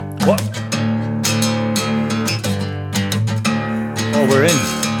What? Oh, we're in.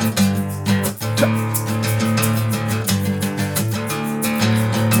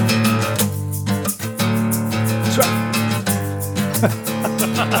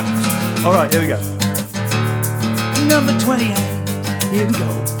 All right, here we go. Number 28, here we go.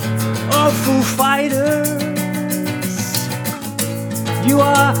 Oh, Foo Fighters. You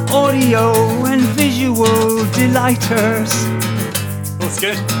are audio and visual delighters. That's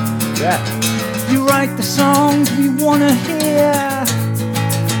good. Yeah. You write the songs we want to hear,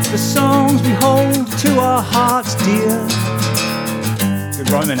 the songs we hold to our hearts dear. Good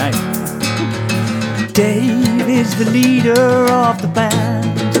rhyming, eh? Dave is the leader of the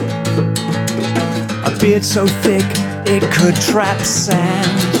band. A beard so thick it could trap sand.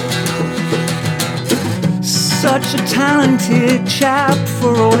 Such a talented chap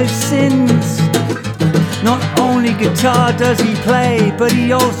for all his sins. Not only guitar does he play, but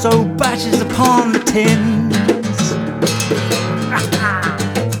he also bashes upon the tins.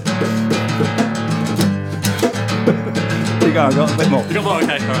 You go, I got a bit more. You got more?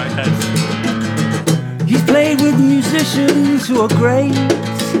 Okay, alright, okay. He's played with musicians who are great,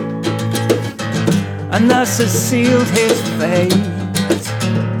 and thus has sealed his fate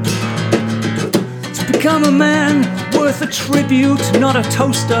to become a man worth a tribute, not a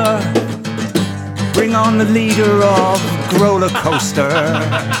toaster. Bring on the leader of Roller Coaster.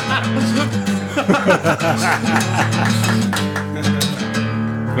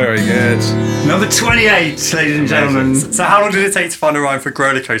 Very good. Number 28, ladies and gentlemen. So how long did it take to find a rhyme for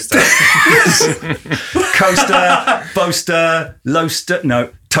roller coaster? Coaster, boaster, loaster, no,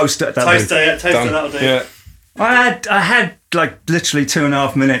 toaster. Toaster, yeah, toaster, that'll do. Yeah. I had like literally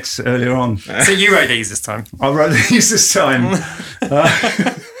 2.5 minutes earlier on. So you wrote these this time? I wrote these this time.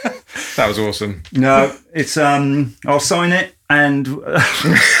 That was awesome. No, it's I'll sign it, and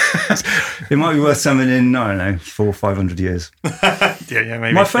it might be worth something in, I don't know, 400 or 500 years. Yeah,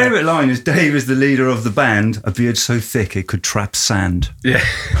 maybe. My favourite line is, Dave is the leader of the band, a beard so thick it could trap sand. Yeah.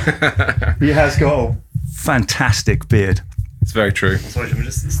 He has got a fantastic beard. It's very true. Sorry, I'm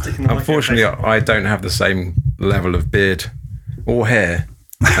just sticking the Unfortunately, I don't have the same level of beard or hair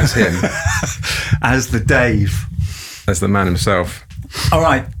as him. As the Dave. As the man himself. All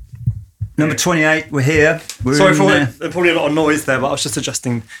right. Number 28, we're here. Sorry for probably a lot of noise there, but I was just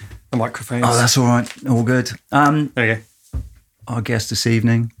adjusting the microphones. Oh, that's all right. All good. There you go. Our guest this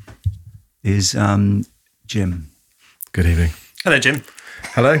evening is Jim. Good evening. Hello, Jim.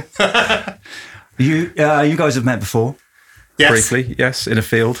 Hello. You guys have met before? Yes. Briefly, yes, in a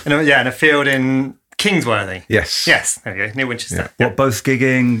field. In a field in Kingsworthy. Yes. Yes, there you go, near Winchester. Yeah. What, both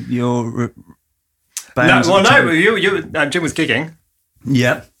gigging your No, bands? Jim was gigging.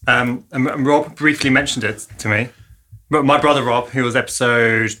 Yeah. And Rob briefly mentioned it to me. But my brother Rob, who was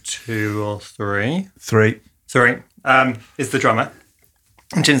episode 2 or 3, 3, is the drummer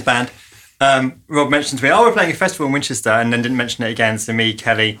in Jim's band. Rob mentioned to me, we're playing a festival in Winchester, and then didn't mention it again. So me,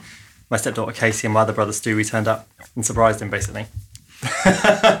 Kelly, my stepdaughter Casey, and my other brother Stu, we turned up and surprised him, basically.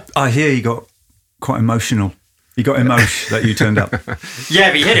 I hear you got quite emotional. You got emotion that you turned up.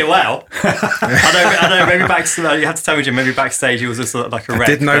 Yeah, but he hit it well. I know. Maybe you have to tell me, Jim. Maybe backstage he was just like a wreck.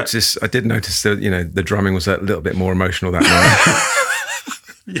 I did notice that the drumming was a little bit more emotional that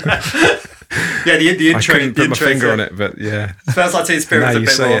night. Yeah, the intro. I couldn't put my finger on it, but yeah. First like Teen Spirit was a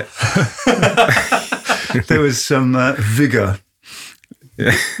bit more. There was some vigour.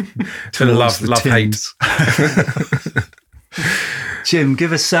 Yeah. Love hate. Jim,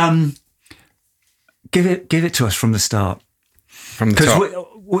 give us give it to us from the start. From the top. Because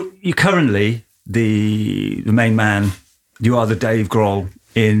you're currently the main man. You are the Dave Grohl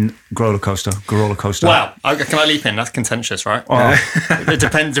in Roller Coaster. Wow, can I leap in? That's contentious, right? Oh. It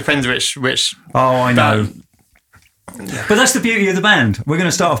depends which. Oh, I know. But that's the beauty of the band. We're going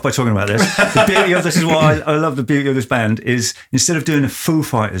to start off by talking about this. The beauty of this is why I love the beauty of this band is instead of doing a Foo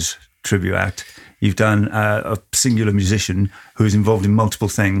Fighters tribute act, you've done a singular musician who is involved in multiple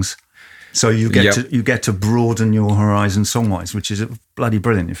things. So you get to broaden your horizon song-wise, which is bloody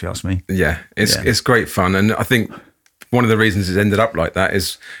brilliant, if you ask me. Yeah, it's great fun, and I think one of the reasons it ended up like that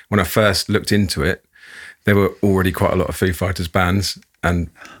is when I first looked into it, there were already quite a lot of Foo Fighters bands, and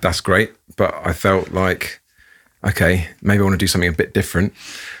that's great. But I felt like, okay, maybe I want to do something a bit different,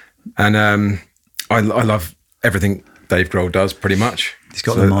 and I love everything Dave Grohl does, pretty much. He's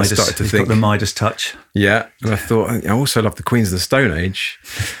got the Midas touch. Yeah, and I thought I also love the Queens of the Stone Age.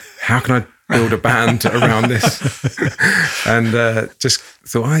 How can I build a band around this? And just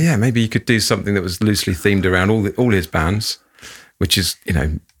thought, maybe you could do something that was loosely themed around all his bands, which is,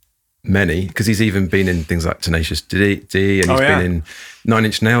 many, because he's even been in things like Tenacious D, and he's been in 9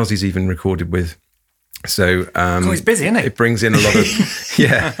 Inch Nails. He's even recorded with. So he's busy, isn't he? It brings in a lot of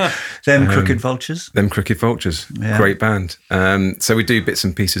Them Crooked Vultures. Them Crooked Vultures, great band. So we do bits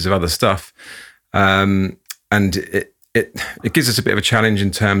and pieces of other stuff, and it gives us a bit of a challenge in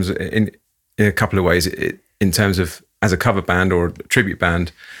terms in a couple of ways. In terms of as a cover band or a tribute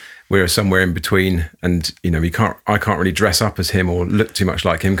band, we're somewhere in between, and I can't really dress up as him or look too much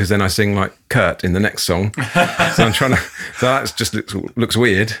like him, because then I sing like Kurt in the next song. So I'm trying to. So that just looks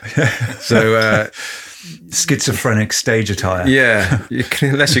weird. So. Schizophrenic stage attire. Yeah,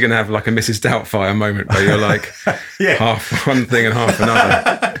 unless you're going to have like a Mrs. Doubtfire moment where you're like half one thing and half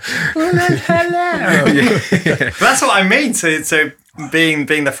another. But that's what I mean. So being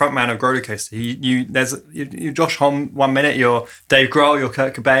the front man of Roller Coaster, you Josh Homme 1 minute, you're Dave Grohl, you're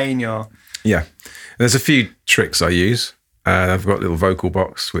Kurt Cobain, There's a few tricks I use. I've got a little vocal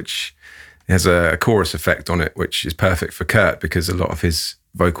box which has a chorus effect on it, which is perfect for Kurt because a lot of his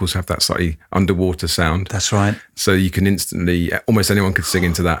vocals have that slightly underwater sound. That's right. So you can instantly, almost anyone could sing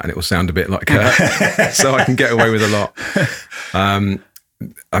into that and it will sound a bit like Kurt. So I can get away with a lot.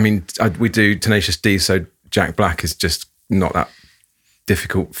 We do Tenacious D, so Jack Black is just not that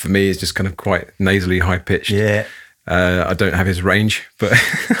difficult for me. It's just kind of quite nasally, high-pitched. Yeah. I don't have his range, but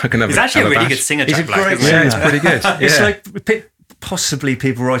I can have He's actually a really good singer, Jack Black. Yeah, he's pretty good. It's like possibly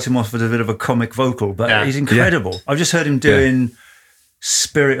people write him off with a bit of a comic vocal, but he's incredible. Yeah. I've just heard him doing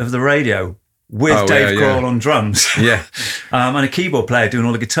Spirit of the Radio with Dave Grohl on drums. Yeah. And a keyboard player doing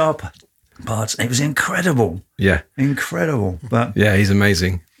all the guitar parts. It was incredible. Yeah. Incredible. But yeah, he's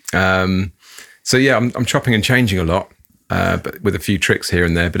amazing. I'm chopping and changing a lot, but with a few tricks here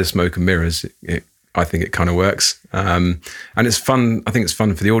and there, a bit of smoke and mirrors. I think it kind of works. And it's fun. I think it's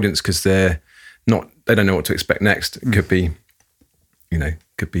fun for the audience because they don't know what to expect next. It could be,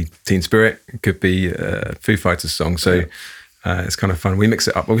 could be Teen Spirit, it could be a Foo Fighters song. So it's kind of fun. We mix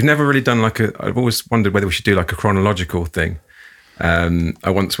it up. But we've never really done I've always wondered whether we should do like a chronological thing. I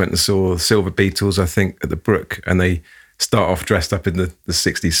once went and saw Silver Beatles, I think, at the Brook, and they start off dressed up in the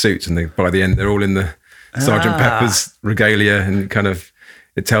 60s suits, and by the end they're all in the Sgt. Pepper's regalia, and kind of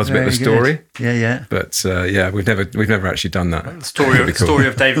it tells a bit of a story. Good. Yeah. But we've never actually done that. Story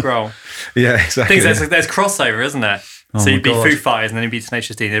of Dave Grohl. Yeah, exactly. There's crossover, isn't there? So you'd be Foo Fighters, and then you'd be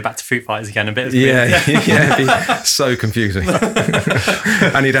Tenacious D, and then back to Foo Fighters again. It'd be so confusing.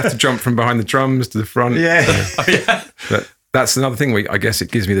 And he'd have to jump from behind the drums to the front. Yeah. But that's another thing. I guess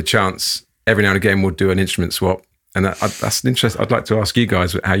it gives me the chance. Every now and again, we'll do an instrument swap, and that's an interest. I'd like to ask you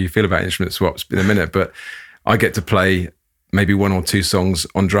guys how you feel about instrument swaps in a minute. But I get to play maybe 1 or 2 songs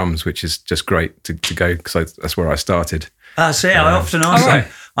on drums, which is just great to go because that's where I started. I often ask that.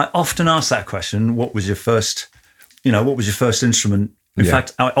 I often ask that question. What was your first? What was your first instrument? In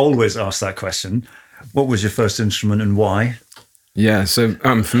fact, I always ask that question. What was your first instrument and why? Yeah, so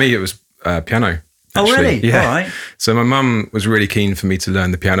for me, it was piano. Actually. Oh, really? Yeah. All right. So my mum was really keen for me to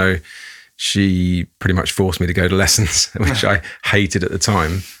learn the piano. She pretty much forced me to go to lessons, which I hated at the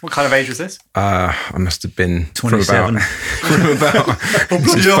time. What kind of age was this? I must have been 27.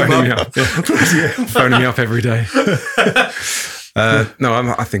 Phoning me up every day.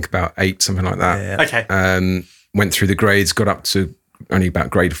 I think about 8, something like that. Yeah. Okay. Went through the grades, got up to only about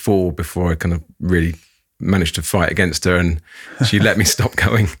grade 4 before I kind of really managed to fight against her, and she let me stop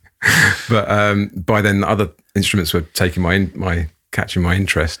going. But by then, other instruments were taking catching my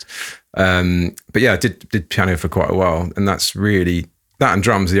interest. But yeah, I did piano for quite a while, and that and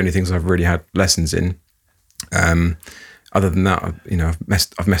drums are the only things I've really had lessons in. Other than that,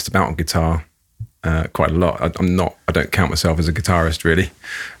 I've messed about on guitar quite a lot. I don't count myself as a guitarist really.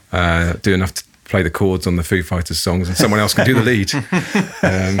 I do enough to play the chords on the Foo Fighters songs, and someone else can do the lead.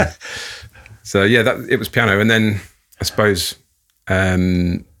 So yeah, it was piano, and then I suppose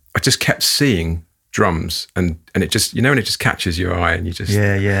I just kept seeing drums, and it just and it just catches your eye, and you just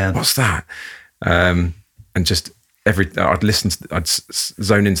what's that? And just I'd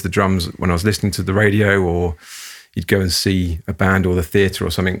zone into the drums when I was listening to the radio, or you'd go and see a band or the theatre or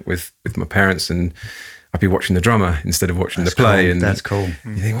something with my parents, and I'd be watching the drummer instead of watching the play. Cool. And that's cool.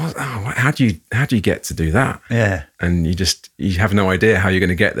 You think, how do you get to do that? Yeah. And you have no idea how you're going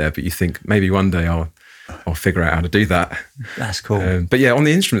to get there, but you think maybe one day I'll figure out how to do that. That's cool. But yeah, on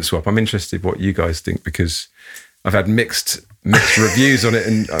the instrument swap, I'm interested what you guys think, because I've had mixed reviews on it,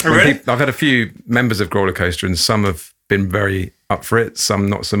 and really? I've had a few members of Roller Coaster, and some have been very up for it, some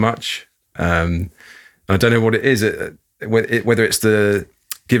not so much. I don't know what it is, whether it's the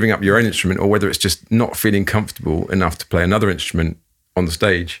giving up your own instrument, or whether it's just not feeling comfortable enough to play another instrument on the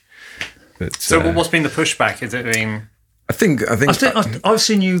stage. But, so what's been the pushback? Is it been I've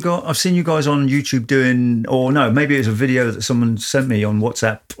seen you guys on YouTube doing, or no, maybe it was a video that someone sent me on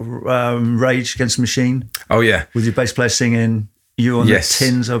WhatsApp. Rage Against the Machine. Oh yeah, with your bass player singing. You on the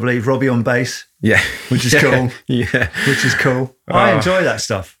tins, I believe. Robbie on bass. Yeah, which is cool. Yeah, which is cool. I enjoy that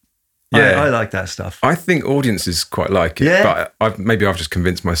stuff. Yeah, I like that stuff. I think audiences quite like it. Yeah, but maybe I've just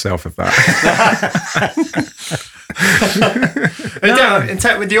convinced myself of that.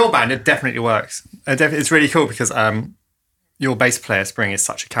 With your band, it definitely works. It's really cool because your bass player Spring is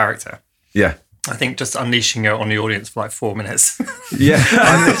such a character. Yeah. I think just unleashing it on the audience for like 4 minutes. Yeah.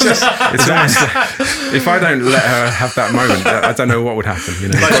 It's almost if I don't let her have that moment, I don't know what would happen. You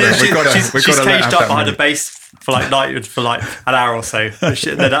know, she's caged up behind a bass for like an hour or so.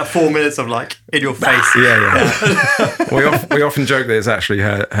 Then that 4 minutes of like in your face. Yeah. We often joke that it's actually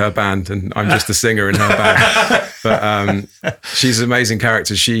her band and I'm just the singer in her band. But she's an amazing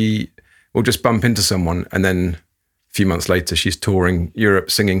character. She will just bump into someone and then a few months later, she's touring Europe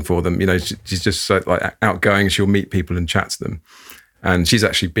singing for them. You know, she's just so like outgoing. She'll meet people and chat to them. And she's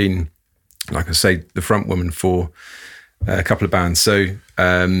actually been, like I say, the front woman for a couple of bands. So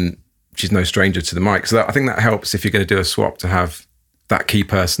she's no stranger to the mic. So I think that helps if you're going to do a swap to have that key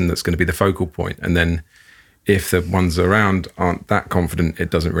person that's going to be the focal point. And then if the ones around aren't that confident, it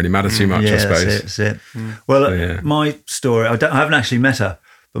doesn't really matter too much, I suppose. That's it. Well, my story, I haven't actually met her,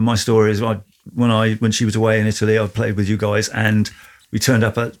 but my story is when she was away in Italy, I played with you guys and we turned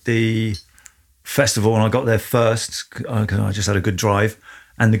up at the festival and I got there first because I just had a good drive.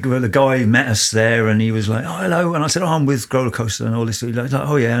 And the guy met us there and he was like, "Oh, hello." And I said, "Oh, I'm with Roller Coaster and all this." He's like,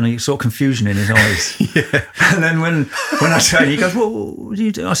 "Oh, yeah." And he saw confusion in his eyes. Yeah. And then when I said, he goes, "Well, what do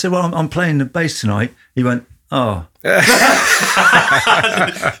you do?" I said, "Well, I'm playing the bass tonight." He went, "Oh." This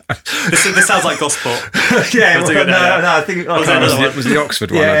sounds like gospel. Yeah, no, I think it was the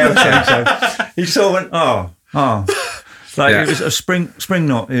Oxford one. Yeah, I think so. He sort of went, "Oh." Like it was a spring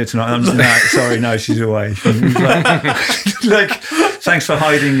not here tonight. I'm just, sorry, no, she's away. like, thanks for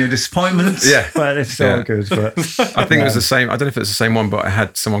hiding your disappointments. Yeah, but it's all good. But I think it was the same. I don't know if it's the same one, but I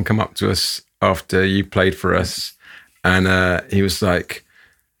had someone come up to us after you played for us, and he was like,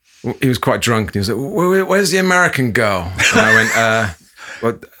 he was quite drunk, and he was like, "Where's the American girl?" And I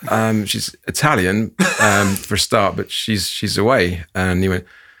went, "Well, she's Italian for a start, but she's away." And he went,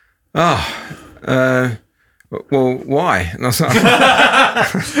 "Oh." Well, why? And I was like,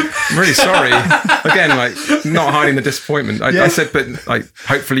 I'm really sorry. Again, like not hiding the disappointment. I said, but like,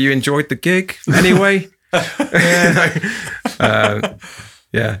 hopefully you enjoyed the gig anyway.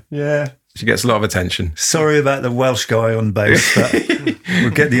 Yeah. She gets a lot of attention. Sorry about the Welsh guy on bass, but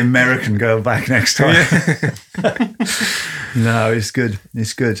we'll get the American girl back next time. Yeah. No, it's good.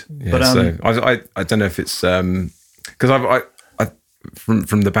 It's good. Yeah, but so I don't know if it's because I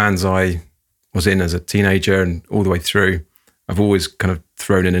from the bands I was in as a teenager and all the way through, I've always kind of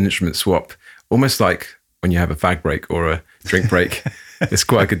thrown in an instrument swap, almost like when you have a fag break or a drink break. It's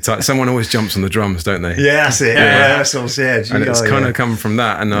quite a good time. Someone always jumps on the drums, don't they? Yeah, that's it. Rehearsals, yeah. And it's kind of come from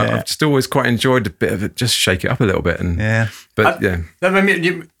that. And I've just always quite enjoyed a bit of it, just shake it up a little bit. And But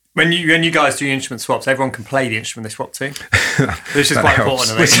When you guys do instrument swaps, everyone can play the instrument they swap to, which is quite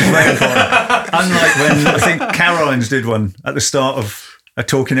important. Which is very important. Unlike when I think Caroline's did one at the start of a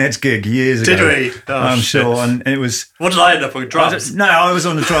Talking Heads gig years ago. Did we? I'm sure. And it was... What did I end up on? Drums? I was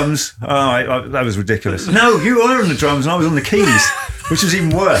on the drums. That was ridiculous. No, you were on the drums and I was on the keys, which was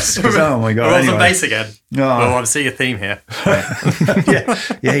even worse. Oh my God. We're on the bass again. Oh. Well, I'm seeing a theme here.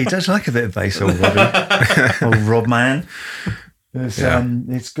 yeah, he does like a bit of bass, old Robbie. Old Rob man.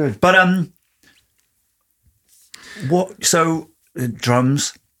 It's good. But so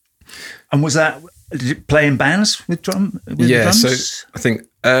drums, and was that... Did you play in bands with drums? So I think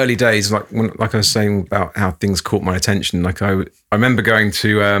early days, like I was saying about how things caught my attention. Like I remember going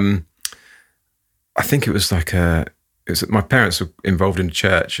to, I think it was like my parents were involved in a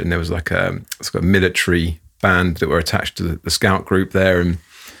church, and there was like a military band that were attached to the scout group there, and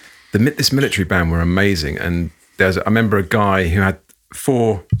this military band were amazing. And I remember a guy who had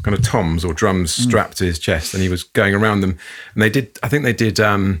 4 kind of toms or drums strapped to his chest, and he was going around them, and I think they did.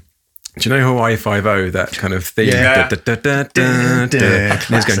 Do you know Hawaii 5-0, that kind of theme? Yeah. He's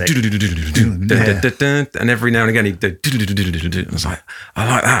going, and every now and again he'd do, I was like, I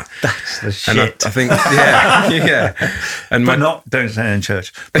like that. That's the shit. And I think, yeah. And don't say it in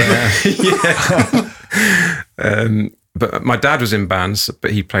church. But my dad was in bands,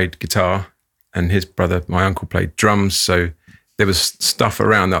 but he played guitar, and his brother, my uncle, played drums. So there was stuff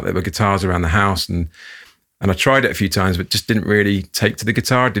around that. There were guitars around the house, and I tried it a few times, but just didn't really take to the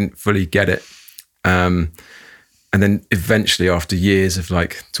guitar. I didn't fully get it. And And then eventually, after years of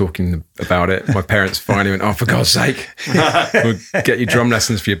like talking about it, my parents finally went, "Oh, for God's sake, we'll get you drum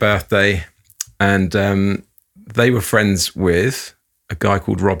lessons for your birthday." And they were friends with a guy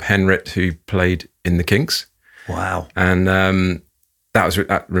called Rob Henrit who played in the Kinks. Wow. And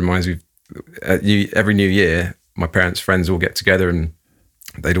that reminds me, every New Year, my parents' friends all get together and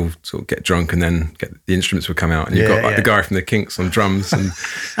they'd all sort of get drunk and then the instruments would come out. And you've got like the guy from the Kinks on drums and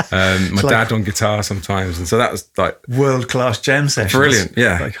my dad on guitar sometimes. And so that was like... world-class jam sessions. Brilliant,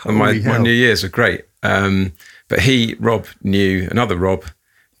 yeah. Like, and my New Year's were great. But Rob knew another Rob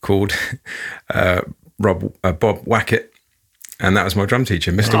called Bob Wackett. And that was my drum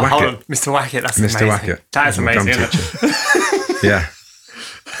teacher, Mr. Wackett. Hold on, Mr. Wackett, that's Mr. amazing. Wackett. That is amazing, isn't it? Yeah.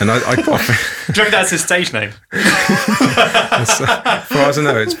 And I Do you think that's his stage name? as far as I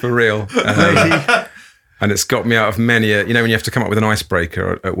know, it's for real. And it's got me out of many, when you have to come up with an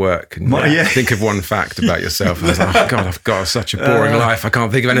icebreaker at work and think of one fact about yourself. And I was like, oh God, I've got such a boring life. I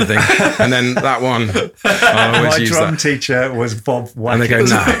can't think of anything. And then that one, I always use that. My drum teacher was Bob Wackett. And they go,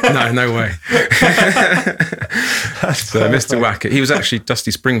 no way. So Mr. Wackett, he was actually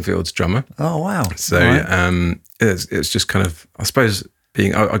Dusty Springfield's drummer. Oh, wow. So it was just kind of, I suppose,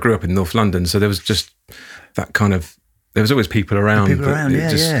 I grew up in North London, so there was just that kind of, there was always people around.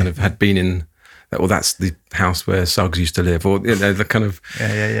 Kind of had been in, that's the house where Suggs used to live, or the kind of,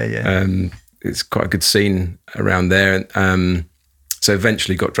 it's quite a good scene around there. So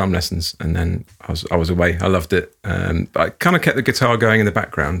eventually got drum lessons, and then I was away. I loved it. But I kind of kept the guitar going in the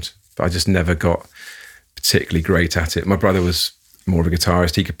background, but I just never got particularly great at it. My brother was more of a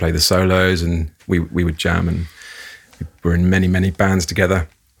guitarist. He could play the solos, and we would jam, and we were in many, many bands together.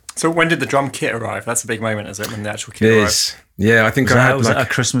 So when did the drum kit arrive? That's a big moment, is it, when the actual kit arrived? Yeah, I think was it a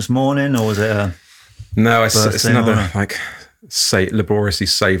Christmas morning, or was it a... No, it's another laboriously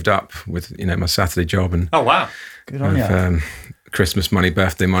saved up with my Saturday job and oh wow, good on you. Christmas money,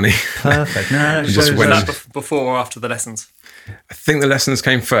 birthday money. Perfect. No, was that before or after the lessons? I think the lessons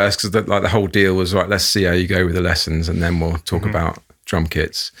came first because the whole deal was right. Let's see how you go with the lessons, and then we'll talk about drum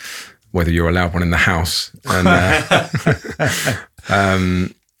kits, whether you're allowed one in the house.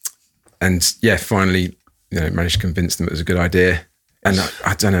 And finally, managed to convince them it was a good idea. And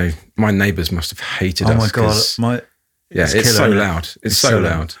I don't know, my neighbours must have hated us. Oh my God. It's so loud. It's so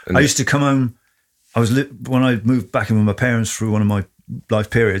loud. And I used to come home, when I moved back in with my parents through one of my life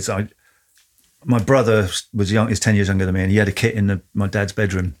periods, my brother is 10 years younger than me, and he had a kit in my dad's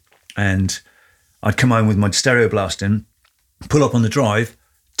bedroom. And I'd come home with my stereo blasting, pull up on the drive,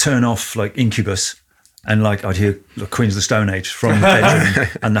 turn off like Incubus, and like I'd hear Queens of the Stone Age from the bedroom,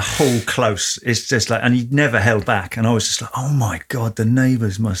 and the whole close. It's just like, and he never held back. And I was just like, oh my God, the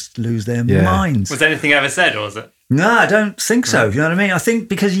neighbours must lose their minds. Was anything ever said, or was it? No, I don't think so. You know what I mean? I think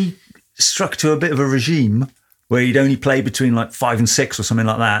because he struck to a bit of a regime where he'd only play between like 5 and 6 or something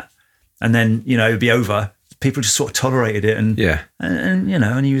like that, and then it'd be over. People just sort of tolerated it, and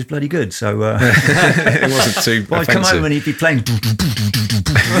and he was bloody good. So it wasn't too. Well, I'd come home and he'd be playing,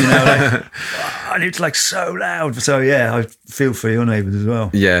 and it's like so loud. So I feel for your neighbours as well.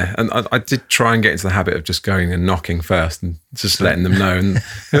 Yeah, and I did try and get into the habit of just going and knocking first and just letting them know, and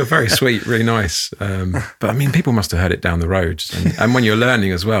they were very sweet, really nice. But I mean, people must have heard it down the road, and when you're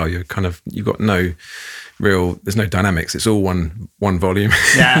learning as well, you've got no there's no dynamics. It's all one volume.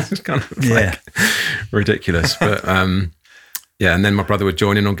 Yeah. It's kind of like ridiculous. But and then my brother would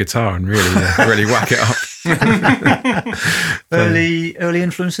join in on guitar and really whack it up. Early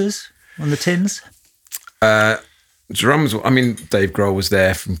influences on the tins? Drums, I mean, Dave Grohl was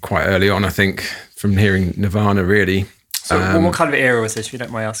there from quite early on, I think, from hearing Nirvana, really. So what kind of era was this, if you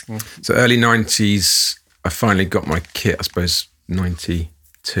don't mind asking? So early 90s, I finally got my kit, I suppose,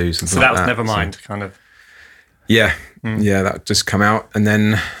 92, something like that. So that was Nevermind, kind of? Yeah, that just come out. And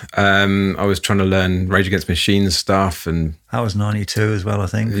then I was trying to learn Rage Against the Machine stuff. And that was 92 as well, I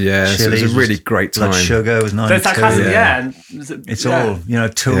think. Yeah, so it was a really great time. Blood Sugar was 92. So it's that kind of, it's all,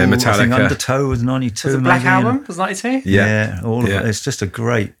 Tool, Metallica. I think Undertow was 92. Was it Black Album was 92? Yeah, all of it. It's just it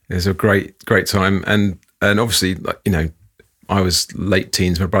was a great time. And obviously, I was late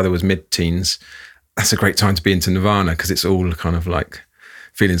teens, my brother was mid-teens. That's a great time to be into Nirvana because it's all kind of like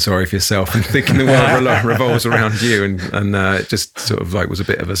feeling sorry for yourself and thinking the world revolves around you, and it just sort of like was a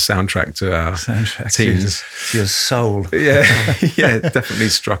bit of a soundtrack to our teens. To your soul. Yeah, it definitely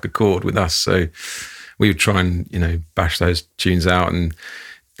struck a chord with us. So we would try and bash those tunes out and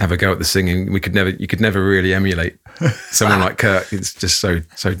have a go at the singing. You could never really emulate someone like Kurt. It's just so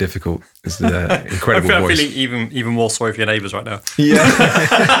difficult. It's the incredible voice. I'm feeling even more sorry for your neighbours right now.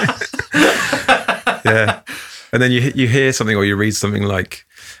 Yeah. Yeah. And then you hear something or you read something like,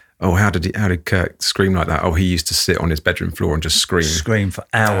 oh, how did Kirk scream like that? Oh, he used to sit on his bedroom floor and just scream for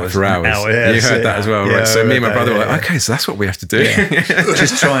hours. For hours. Yeah, you heard that as well, right? So me and my brother were like, okay, so that's what we have to do. Yeah.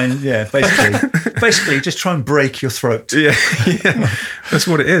 Just try and, basically just try and break your throat. Yeah. That's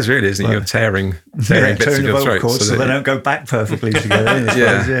what it is, really, isn't it? You're tearing bits of your throat. So they don't go back perfectly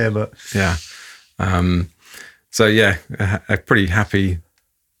together. So a pretty happy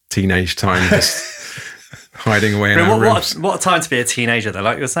teenage time, just hiding away in our rooms. What a time to be a teenager, though.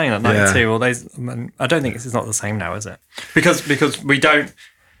 Like you were saying, like 92, all those. I don't think it's not the same now, is it? Because we don't.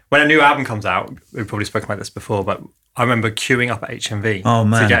 When a new album comes out, we've probably spoken about this before, but I remember queuing up at HMV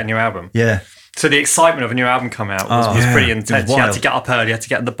to get a new album. Yeah. So the excitement of a new album coming out was pretty intense. You had to get up early, you had to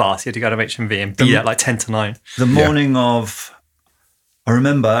get on the bus, you had to go to HMV and be at like 10 to 9. The morning of, I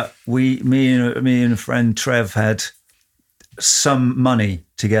remember me and a friend Trev had some money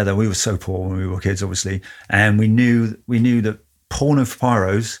together. We were so poor when we were kids, obviously, and we knew that Porno for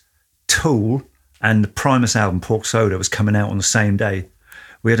Pyros, Tool, and the Primus album Pork Soda was coming out on the same day.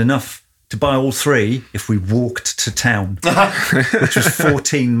 We had enough to buy all three if we walked to town, which was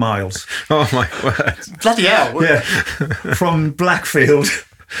 14 miles. Oh my word! Bloody hell! Yeah, from Blackfield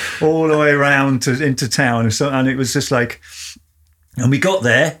all the way around into town, and it was just like. And we got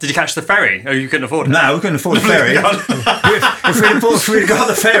there. Did you catch the ferry? Oh, you couldn't afford it? No, we couldn't afford the ferry. if we'd got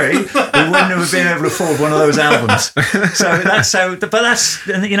the ferry, we wouldn't have been able to afford one of those albums. But that's,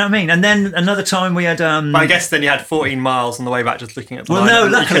 you know what I mean? And then another time we had... But I guess then you had 14 miles on the way back just looking at the line. Well,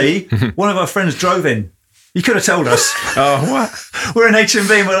 no, luckily, one of our friends drove in. He could have told us. Oh, what? We're in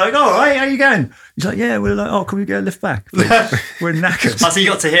HMV and we're like, all right, how you going? He's like, yeah. We're like, oh, can we get a lift back? We're knackered. So you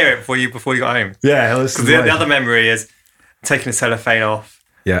got to hear it before you got home? Yeah. Because the other memory is... taking the cellophane off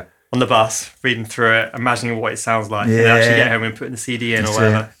on the bus, reading through it, imagining what it sounds like, and then actually get home and putting the CD in or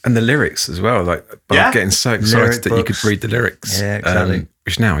whatever. And the lyrics as well, getting so excited that you could read the lyrics. Yeah, exactly.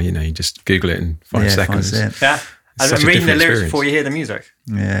 Which now, you just Google it in 5 seconds. And reading the lyrics before you hear the music.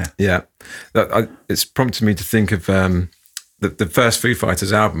 Yeah. It's prompted me to think of the first Foo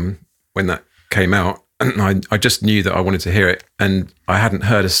Fighters album when that came out. And I just knew that I wanted to hear it, and I hadn't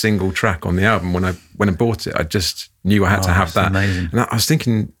heard a single track on the album when I bought it. I just knew I had to have that. Amazing. And I was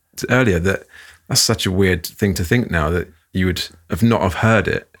thinking earlier that that's such a weird thing to think now, that you would have not have heard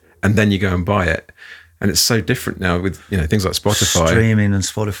it and then you go and buy it. And it's so different now with things like Spotify, streaming and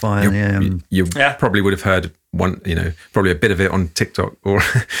Spotify. You probably would have heard one, probably a bit of it on TikTok, or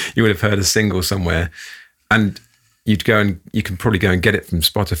you would have heard a single somewhere, and you'd go and you can probably go and get it from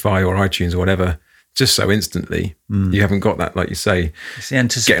Spotify or iTunes or whatever. Just so instantly, you haven't got that, like you say, it's the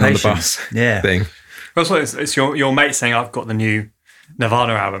anticipation. Getting on the bus thing. Also, it's your mate saying, I've got the new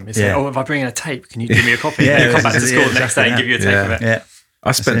Nirvana album. He's saying, if I bring in a tape, can you give me a copy? And you come back to school the next day and give you a tape of it. Yeah.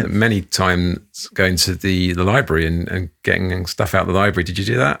 I spent many times going to the library and getting stuff out of the library. Did you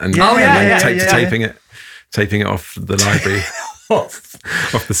do that? And taping it off the library,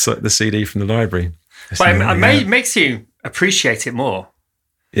 off the CD from the library. But it makes you appreciate it more.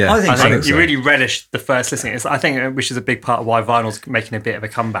 Yeah, I think you really relish the first listening. I think which is a big part of why vinyl's making a bit of a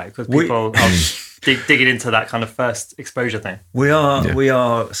comeback, because people are digging into that kind of first exposure thing. We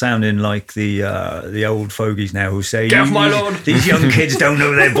are sounding like the old fogies now who say, "Get off my lawn." These young kids don't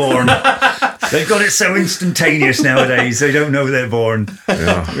know they're born. They've got it so instantaneous nowadays. They don't know they're born.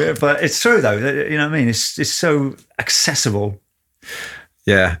 Yeah. But it's true though. You know what I mean? It's so accessible.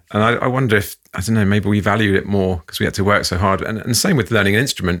 Yeah, and I wonder if, I don't know, maybe we valued it more because we had to work so hard. And same with learning an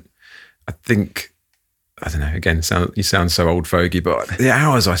instrument. I think, I don't know, again, you sound so old fogey, but the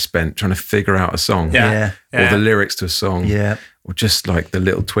hours I spent trying to figure out a song or the lyrics to a song or just like the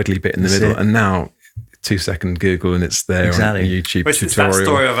little twiddly bit in the middle. And now 2-second Google and it's there on a YouTube tutorial. It's that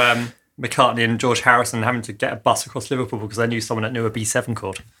story of McCartney and George Harrison having to get a bus across Liverpool because they knew someone that knew a B7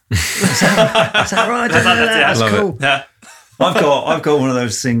 chord. Is that right? That's cool. Yeah. I've got one of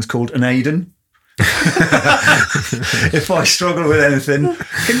those things called an Aiden. If I struggle with anything,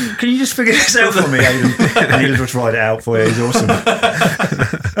 can you just figure this out for me, Aiden? And he'll just write it out for you. He's awesome.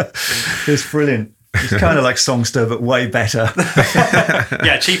 It's brilliant. It's kind of like Songster, but way better.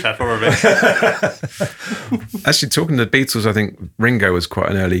 Yeah, cheaper probably. Actually, talking to the Beatles, I think Ringo was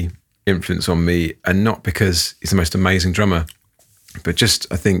quite an early influence on me, and not because he's the most amazing drummer, but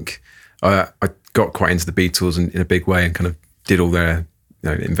just I think I got quite into the Beatles in a big way and kind of did all their,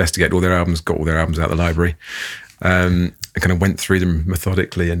 investigated all their albums, got all their albums out of the library, and kind of went through them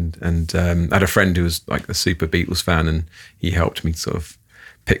methodically. And I had a friend who was like a super Beatles fan, and he helped me sort of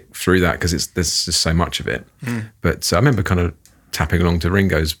pick through that because there's just so much of it. But I remember kind of tapping along to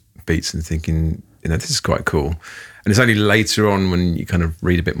Ringo's beats and thinking, this is quite cool. And it's only later on when you kind of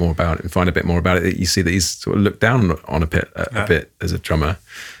read a bit more about it and find a bit more about it that you see that he's sort of looked down on a bit as a drummer.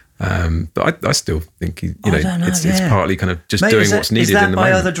 But I still think I don't know, it's partly kind of just Maybe doing what's needed is that in the by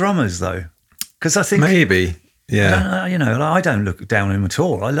moment. other drummers though? Because I think Maybe, yeah. I don't look down on him at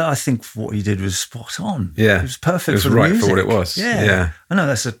all. I think what he did was spot on. Yeah. It was perfect. It was for the right for music. what it was. Yeah. I know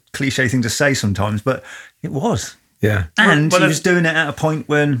that's a cliche thing to say sometimes, but it was. Yeah. And Well, he was doing it at a point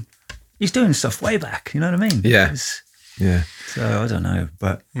when he's doing stuff way back. You know what I mean? Yeah. Yeah. So I don't know,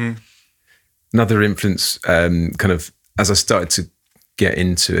 but Another influence, kind of as I started to get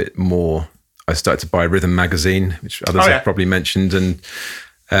into it more, I started to buy Rhythm magazine, which others have probably mentioned, and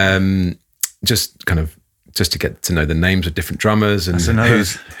just to get to know the names of different drummers and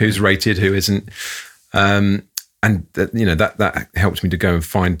who's rated, who isn't, and that helped me to go and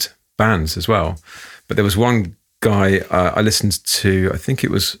find bands as well. But there was one guy I listened to. I think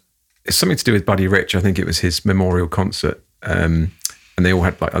it's something to do with Buddy Rich. I think it was his memorial concert, and they all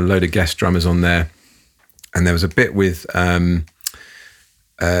had like a load of guest drummers on there. And there was a bit with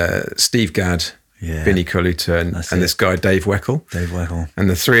Steve Gadd, Vinnie Colaiuta, and this guy Dave Weckl. And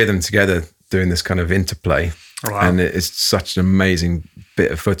the three of them together doing this kind of interplay. Wow. And it's such an amazing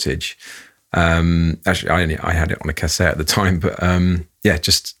bit of footage. Actually, I had it on a cassette at the time, but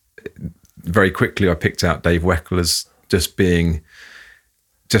just very quickly I picked out Dave Weckl as just being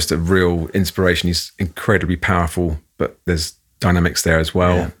just a real inspiration. He's incredibly powerful, but there's dynamics there as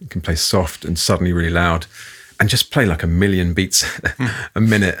well. You can play soft and suddenly really loud and just play like a million beats a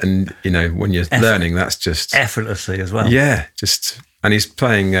minute. And, when you're learning, that's just effortlessly as well. Yeah. And he's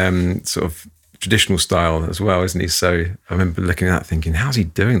playing sort of traditional style as well, isn't he? So I remember looking at that thinking, how's he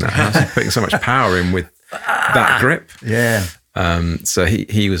doing that? How's he putting so much power in with that grip? Yeah. So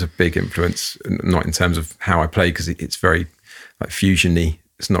he was a big influence, not in terms of how I play, because it's very like fusion-y.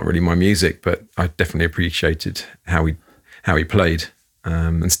 It's not really my music, but I definitely appreciated how he played.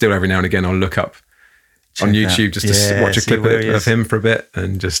 And still every now and again I'll look up on YouTube just to watch a clip of him for a bit,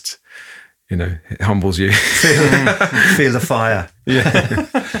 and just, it humbles you. Feel the fire. Yeah.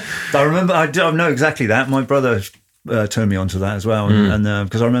 I remember, I know exactly that. My brother turned me onto that as well. And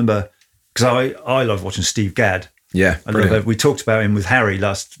because I remember, because I love watching Steve Gadd. Yeah. I love it. We talked about him with Harry the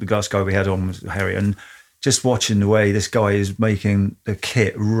last guy we had on was Harry, and just watching the way this guy is making the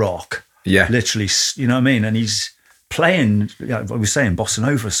kit rock. Yeah. Literally, you know what I mean? And he's playing, I was saying, bossa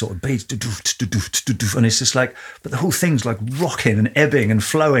nova sort of beats, and it's just like, but the whole thing's like rocking and ebbing and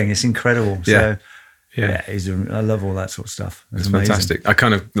flowing. It's incredible. So, I love all that sort of stuff. It's fantastic. I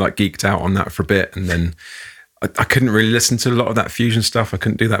kind of like geeked out on that for a bit, and then I couldn't really listen to a lot of that fusion stuff. I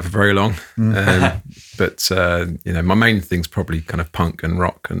couldn't do that for very long. But my main thing's probably kind of punk and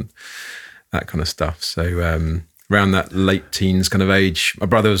rock and that kind of stuff. So around that late teens kind of age, my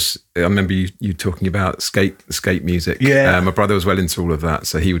brother was, I remember you talking about skate music. Yeah. My brother was well into all of that.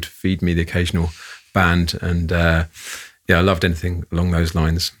 So he would feed me the occasional band, and I loved anything along those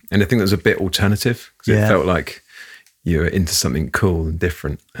lines. Anything that was a bit alternative, because it felt like you were into something cool and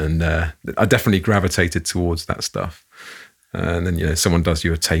different. And I definitely gravitated towards that stuff. And then, someone does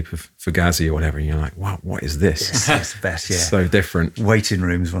you a tape of Fugazi or whatever, and you're like, wow, what is this? It's the best, So different. Waiting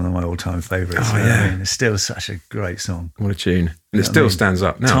Room is one of my all-time favourites. Oh, yeah. I mean, it's still such a great song. What a tune. And it still stands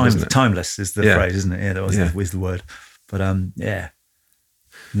up now, doesn't it? Timeless is the phrase, isn't it? Yeah, that was the word. But,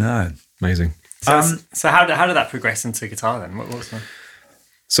 No. Amazing. So how did that progress into guitar then? What was that?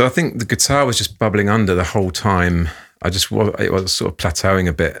 So I think the guitar was just bubbling under the whole time. It was sort of plateauing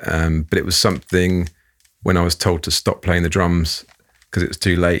a bit, but it was something when I was told to stop playing the drums because it was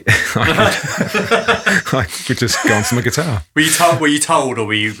too late. I could just go onto my guitar. Were you told, or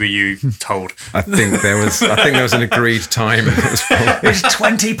were you told? I think there was an agreed time. It's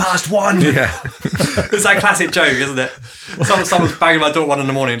 1:20. Yeah, It's that classic joke, isn't it? Someone's banging my door 1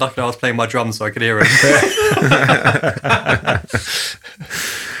 a.m. Luckily I was playing my drums so I could hear it.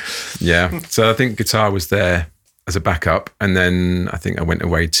 Yeah. So I think guitar was there as a backup, and then I think I went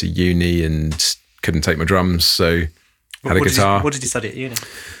away to uni and couldn't take my drums, so had a guitar. What did you study at uni?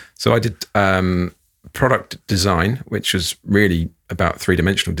 So I did product design, which was really about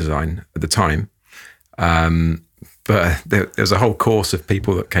 3-dimensional design at the time. But there was a whole course of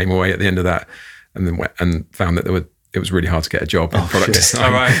people that came away at the end of that and then went and found that it was really hard to get a job in product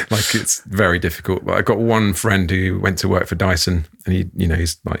design. Oh, right. Like, it's very difficult. But I got one friend who went to work for Dyson, and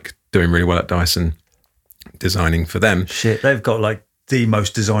he's like doing really well at Dyson, designing for them. Shit, they've got like the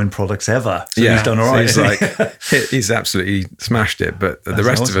most designed products ever. So he's done all right. So he's absolutely smashed it. But the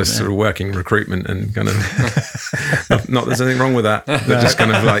rest of us sort of working recruitment and kind of not there's anything wrong with that. They're just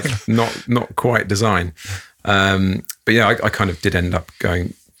kind of like not quite design. But yeah, I kind of did end up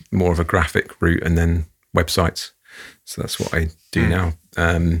going more of a graphic route and then websites. So that's what I do now.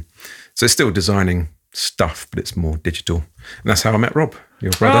 So it's still designing stuff, but it's more digital. And that's how I met Rob.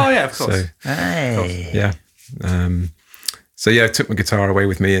 your brother. Oh, yeah, of course. So, Hey. yeah. So yeah, I took my guitar away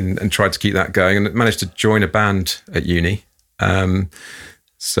with me and tried to keep that going, and managed to join a band at uni. That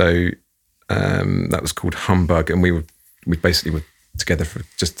was called Humbug, and we basically were together for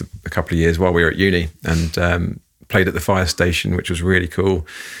just a couple of years while we were at uni, and played at the fire station, which was really cool.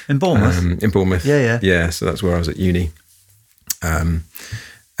 In Bournemouth? In Bournemouth. Yeah. Yeah, so that's where I was at uni.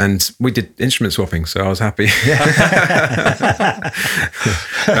 And we did instrument swapping, so I was happy.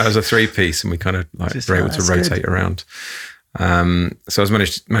 That was a 3-piece, and we kind of were able to rotate around. So I was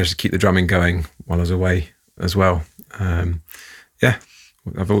managed to keep the drumming going while I was away as well. I've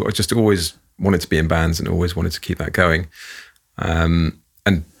just always wanted to be in bands and always wanted to keep that going. And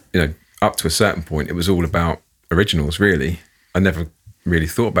up to a certain point, it was all about originals. Really, I never really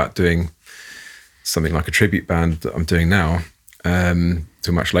thought about doing something like a tribute band that I'm doing now.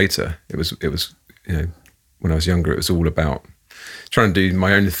 Till much later. It was when I was younger, it was all about trying to do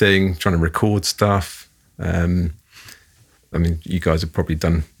my own thing, trying to record stuff. You guys have probably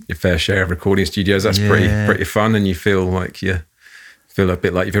done your fair share of recording studios. That's pretty fun, and you feel like a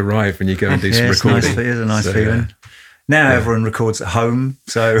bit like you've arrived when you go and do some recording. It is a nice feeling. Now everyone records at home,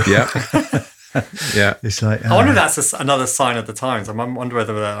 so yeah. It's like I wonder if that's another sign of the times. I wonder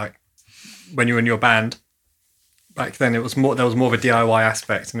whether they're like when you were in your band back then, there was more of a DIY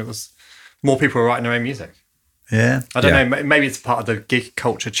aspect, and it was more people were writing their own music. Yeah, I don't know. Maybe it's part of the gig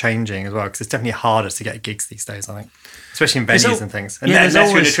culture changing as well, because it's definitely harder to get gigs these days. I think, especially in venues and things, and unless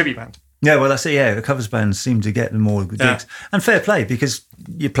you're in a tribute band. Yeah, well, that's it. Yeah, the covers bands seem to get more gigs, and fair play, because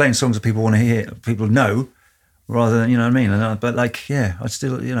you're playing songs that people want to hear, people know, rather than, you know what I mean. But I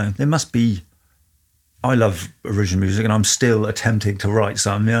still, there must be. I love original music, and I'm still attempting to write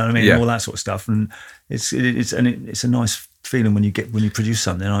some. You know what I mean, and all that sort of stuff, and it's a nice feeling when you produce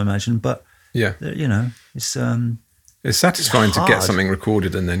something, I imagine. But it's satisfying to get something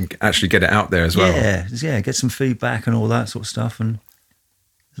recorded and then actually get it out there as well. Yeah, get some feedback and all that sort of stuff, and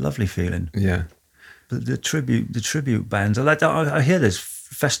it's a lovely feeling. Yeah, but the tribute bands, I hear there's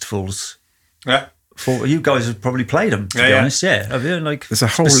festivals. Yeah. For you guys have probably played them, to be honest. Yeah, have you, there's a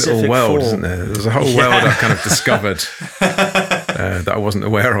whole little world, isn't there? There's a whole world I've kind of discovered that I wasn't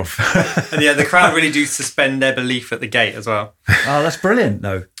aware of. And the crowd really do suspend their belief at the gate as well. Oh, that's brilliant,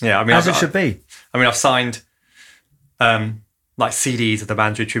 though. Yeah, I mean, as it should be. I mean, I've signed like CDs of the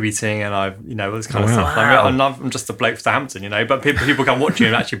bands attributing, and I've all this kind of stuff. Wow. I'm just a bloke from Southampton, but people come watch you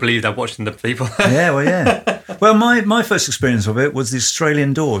and actually believe they're watching the people. Well, my first experience of it was the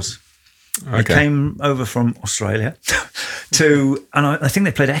Australian Doors. Okay. They came over from Australia and I think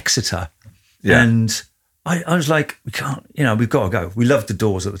they played Exeter. Yeah. And I was like, we can't, we've got to go. We loved the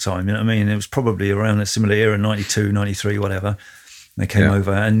Doors at the time, you know what I mean? It was probably around a similar era, 92, 93, whatever. They came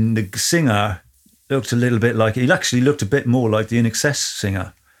over, and the singer looked a little bit like, he actually looked a bit more like the INXS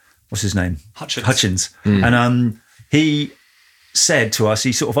singer. What's his name? Hutchins. And he said to us,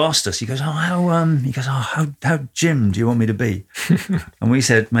 he sort of asked us, he goes, how Jim do you want me to be? And we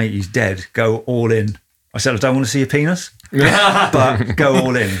said, mate, he's dead, go all in. I said, I don't want to see a penis, but go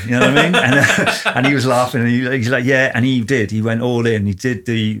all in, you know what I mean? And he was laughing, and he's like, yeah, and he did, he went all in. He did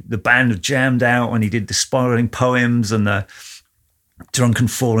the band of Jammed Out, and he did the spiraling poems and the Drunken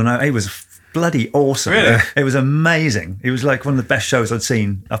Fallen Out. It was bloody awesome. Really? It was amazing. It was like one of the best shows I'd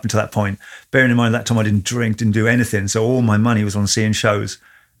seen up until that point. Bearing in mind that time I didn't drink, didn't do anything, so all my money was on seeing shows,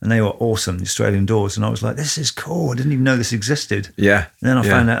 and they were awesome, the Australian Doors. And I was like, this is cool. I didn't even know this existed. Yeah. And then I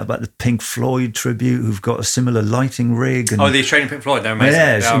found out about the Pink Floyd tribute, who've got a similar lighting rig. And, the Australian Pink Floyd, they're amazing.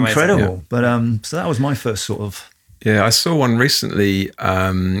 Yeah, it's incredible. Yeah. But so that was my first sort of. Yeah, I saw one recently.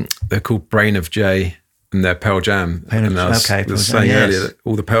 They're called Brain of J. And they're Pearl Jam. And I was saying earlier that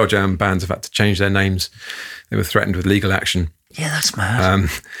all the Pearl Jam bands have had to change their names. They were threatened with legal action. Yeah, that's mad.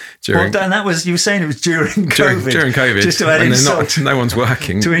 Dan, that was, you were saying it was during COVID. During COVID. Just to add insult. No one's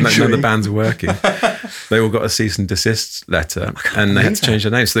working. None of the bands are working. They all got a cease and desist letter, and they had to change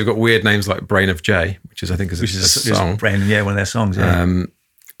their names. So they've got weird names like Brain of J, which is, I think, is a song. Brain, one of their songs, yeah.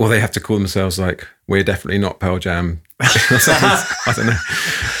 Or they have to call themselves like, we're definitely not Pearl Jam. I don't know.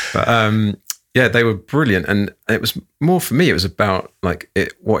 But yeah, they were brilliant, and it was more for me. It was about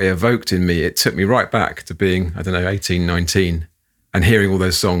what it evoked in me. It took me right back to being, 18, 19, and hearing all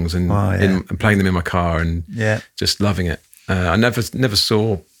those songs and playing them in my car and just loving it. I never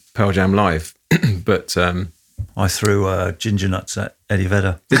saw Pearl Jam live, but I threw ginger nuts at Eddie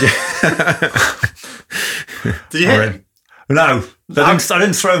Vedder. Did you? Did you hit him? No, I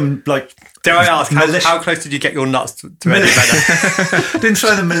didn't throw them like. Dare I ask, how close did you get your nuts to Eddie Vedder? Didn't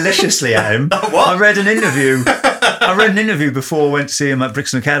throw them maliciously at him. What? I read an interview before I went to see him at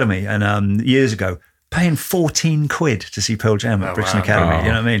Brixton Academy, and years ago, paying 14 quid to see Pearl Jam at Brixton wow. Academy. Oh,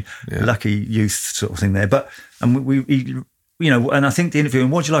 You know what I mean? yeah. Lucky youth sort of thing there. But and and I think the interview,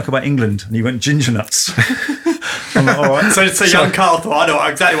 and what do you like about England? And he went ginger nuts. I'm like, all right. So young Carl thought, I know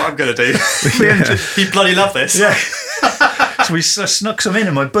exactly what I'm going to do. He bloody loved this. Yeah. So I snuck some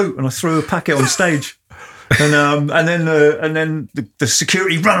in my boot and I threw a packet on stage. And then the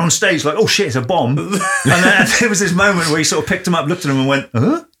security ran on stage like, oh shit, it's a bomb. And then there was this moment where he sort of picked them up, looked at them and went,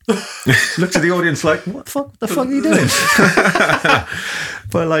 huh? Looked at the audience like, what the fuck are you doing?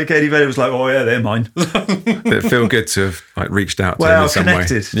 But like Eddie Vedder was like, oh yeah, they're mine. Did it feel good to have like reached out to him Well, in some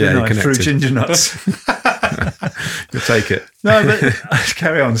connected, way? Yeah, you connected through ginger nuts. You'll take it. No, but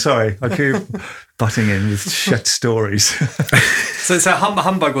carry on. Sorry, I keep butting in with shit stories. So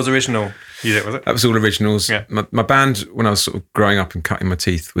Humbug was original music, was it? That was all originals. Yeah. My band, when I was sort of growing up and cutting my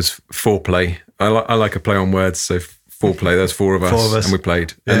teeth, was Foreplay. I like a play on words, so Foreplay. There's four of us, and we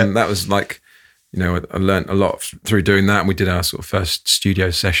played. Yeah. And that was like, I learned a lot through doing that. And we did our sort of first studio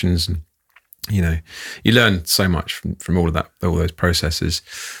sessions, and you learn so much from all of that, all those processes.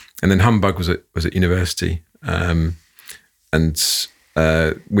 And then Humbug was at university, and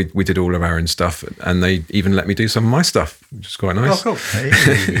we did all of our own stuff, and they even let me do some of my stuff, which is quite nice. Oh, cool.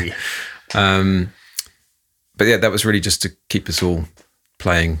 Hey. But yeah, that was really just to keep us all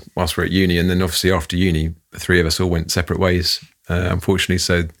playing whilst we're at uni. And then obviously after uni, the three of us all went separate ways, unfortunately.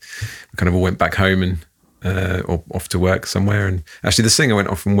 So we kind of all went back home and or off to work somewhere. And actually the singer went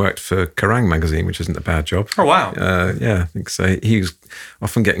off and worked for Kerrang magazine, which isn't a bad job. Oh, wow. Yeah, I think so. He was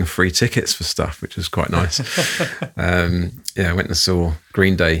often getting free tickets for stuff, which was quite nice. I went and saw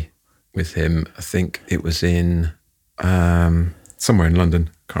Green Day with him. I think it was in somewhere in London.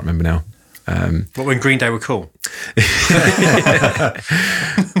 Can't remember now. But when Green Day were cool.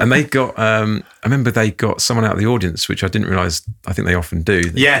 And they got, I remember they got someone out of the audience, which I didn't realise, I think they often do.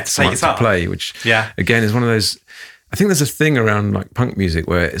 Yeah, to take it up. Play, which again is one of those, I think there's a thing around like punk music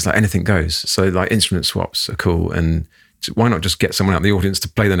where it's like anything goes. So like instrument swaps are cool, and why not just get someone out of the audience to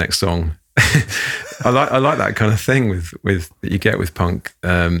play the next song? I like that kind of thing with that you get with punk.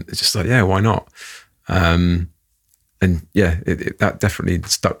 It's just like, yeah, why not? And yeah, that definitely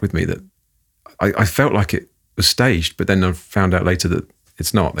stuck with me, that I felt like it was staged, but then I found out later that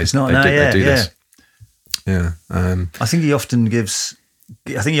it's not. They do this. Yeah. I think he often gives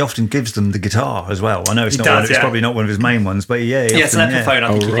them the guitar as well. I know it's probably not one of his main ones, but yeah. It's an Epiphone.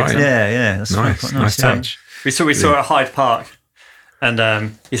 I think he gives them. Yeah. That's nice. Nice touch. We saw it at Hyde Park,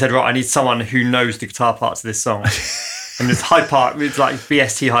 and he said, right, I need someone who knows the guitar parts of this song. And this Hyde Park, it's like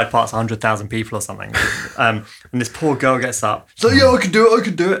BST Hyde Park's 100,000 people or something. And this poor girl gets up. She's like, yeah, I can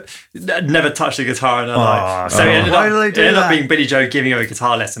do it. Never touched the guitar in her life. So it ended up being Billy Joe giving her a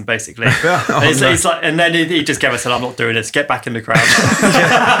guitar lesson, basically. He's like, and then he just gave her, said, I'm not doing this. Get back in the crowd.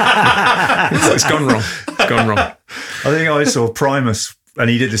 It's gone wrong. I think I saw Primus, and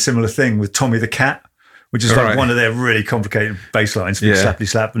he did a similar thing with Tommy the Cat, which is like one of their really complicated bass lines, slappity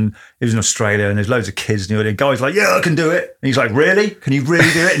slap. And it was in Australia, and there's loads of kids, and the guy's like, yeah, I can do it. And he's like, really? Can you really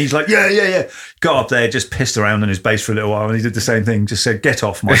do it? And he's like, yeah. Got up there, just pissed around on his bass for a little while, and he did the same thing, just said, get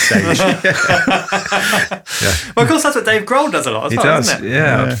off my stage. Well, of course, that's what Dave Grohl does a lot as well, does, isn't it?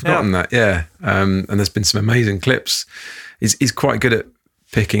 Yeah, I've forgotten that, yeah. And there's been some amazing clips. He's quite good at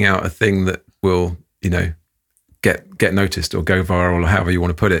picking out a thing that will, get noticed or go viral, or however you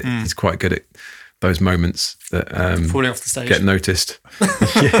want to put it. He's quite good at those moments that falling off the stage, get noticed. He's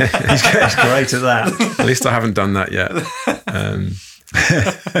great at that. At least I haven't done that yet.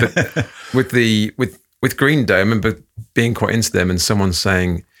 But with Green Day, I remember being quite into them, and someone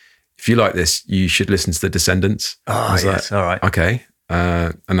saying, "If you like this, you should listen to the Descendants." Oh, yes, all right, okay.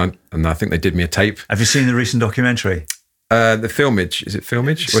 And I think they did me a tape. Have you seen the recent documentary? The Filmage, is it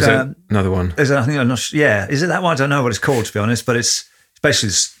Filmage? Or is it another one? Is it that one? I don't know what it's called, to be honest, but it's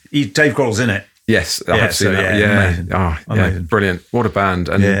basically Dave Grohl's in it. Yes, I have seen that. Yeah. Amazing. Amazing. Brilliant. What a band.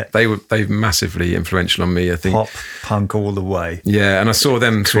 And they massively influential on me, I think. Pop, punk all the way. Yeah, and I saw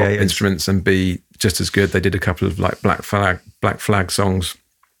them swap instruments and be just as good. They did a couple of like Black Flag songs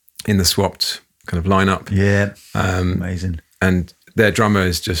in the swapped kind of lineup. Yeah, amazing. And their drummer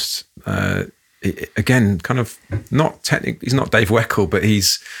is just, again, kind of not technically, he's not Dave Weckl, but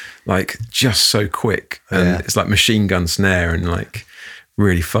he's like just so quick. And it's like machine gun snare and like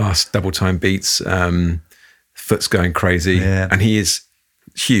really fast double time beats, foot's going crazy, and he is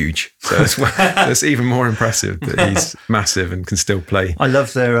huge, so that's even more impressive that he's massive and can still play. I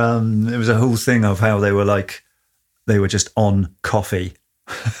love their it was a whole thing of how they were just on coffee.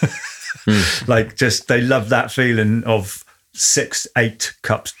 Like just they love that feeling of 6, 8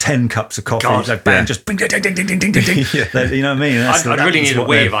 cups, 10 cups of coffee. God. Like bang, just ding, ding, ding, ding, ding, ding, ding, ding. You know what I mean? I'd really need a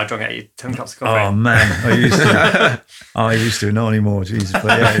wee if I drank 10 cups of coffee. Oh man, I used to, not anymore. Jesus, but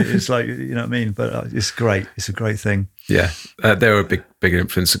yeah, it's like, you know what I mean. But it's great. It's a great thing. Yeah, they were a big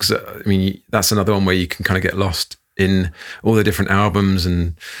influence. Because I mean, that's another one where you can kind of get lost in all the different albums,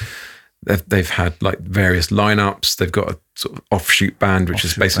 and they've had like various lineups. They've got a sort of offshoot band, which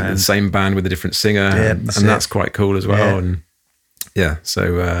is basically the same band with a different singer, and that's quite cool as well. And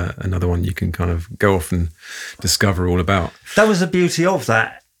so another one you can kind of go off and discover all about. That was the beauty of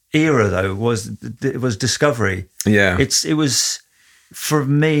that era, though, was discovery. Yeah, it was for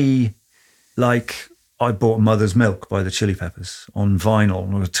me like I bought Mother's Milk by the Chili Peppers on vinyl,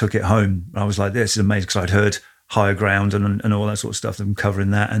 and I took it home. I was like, this is amazing, because I'd heard Higher Ground and all that sort of stuff, them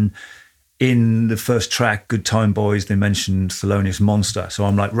covering that. And in the first track, Good Time Boys, they mentioned Thelonious Monster. So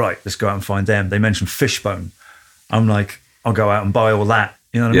I'm like, right, let's go out and find them. They mentioned Fishbone. I'm like, I'll go out and buy all that.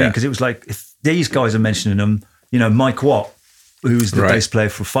 You know what I mean? Because it was like, if these guys are mentioning them, you know, Mike Watt, who was the bass player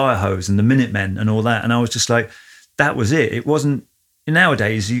for Firehose and the Minutemen and all that. And I was just like, that was it. It wasn't,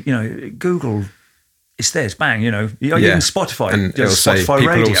 nowadays, you know, Google, it's there, it's bang, you know. Even Spotify. And it'll say Spotify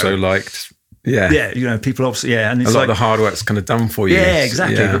people radio. also liked... Yeah, you know, people obviously, and it's a lot like, of the hard work's kind of done for you. Yeah,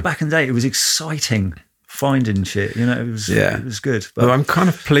 exactly. But back in the day, it was exciting finding shit. You know, it was good. But well, I'm kind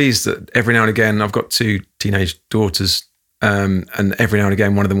of pleased that every now and again, I've got 2 teenage daughters, and every now and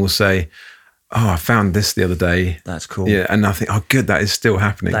again, one of them will say, "Oh, I found this the other day." That's cool. Yeah, and I think, "Oh, good, that is still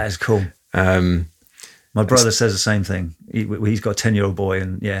happening." That is cool. My brother says the same thing. He's got a 10-year-old boy,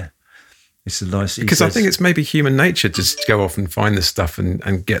 and it's a nice... Because I think it's maybe human nature to just go off and find this stuff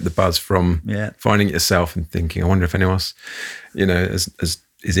and get the buzz from finding it yourself and thinking, I wonder if anyone else, you know, is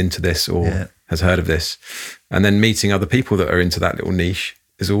into this or has heard of this. And then meeting other people that are into that little niche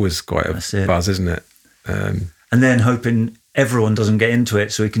is always quite a buzz, isn't it? And then hoping everyone doesn't get into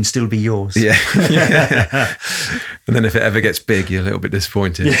it so it can still be yours. Yeah. And then if it ever gets big, you're a little bit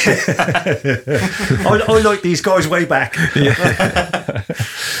disappointed. I like these guys way back.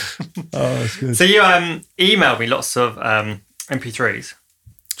 Oh, that's good. So you emailed me lots of MP3s,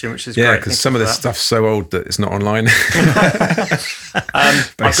 Jim, which is great. Yeah, because some of this stuff's so old that it's not online.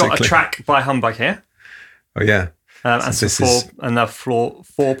 I've got a track by Humbug here. Oh, yeah. And a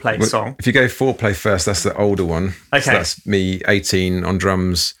four-play song. If you go four-play first, that's the older one. Okay. So that's me 18 on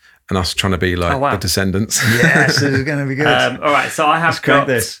drums and us trying to be like the Descendants. Yes, this is going to be good. All right, so I have got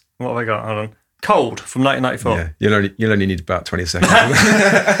this. What have I got? Hold on. Cold from 1994. Yeah, you'll only need about 20 seconds. All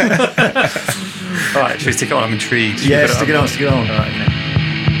right, should we stick it on? I'm intrigued. Yeah, stick it on. All right, okay.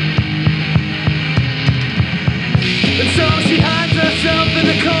 And so she hides herself in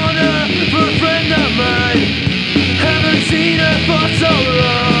the corner for a friend of mine. Haven't seen her for so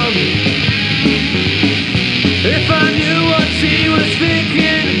long. If I knew what she was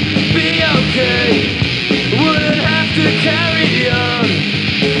thinking, be okay. Wouldn't have to carry on.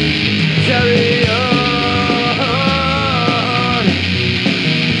 Carry on.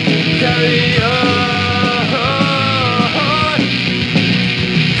 Carry on.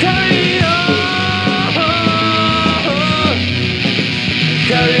 Carry on.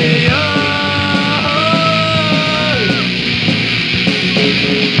 Carry on.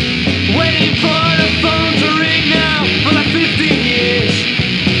 Waiting for the phone to ring now for like 15 years.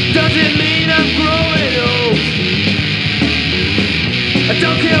 Doesn't mean I'm growing old. I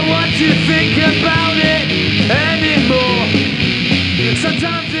don't care what you think about it anymore.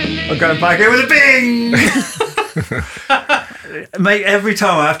 Sometimes it leaves. I'm going back in with a bing. Mate, every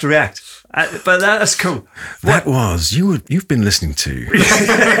time I have to react. But that's cool. That was, you've been listening to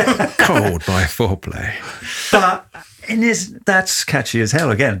Cold by Foreplay. But that's catchy as hell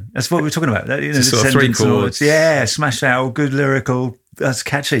again. That's what we're talking about. You know, Just sort of three chords. Yeah, smashed out, good lyrical. That's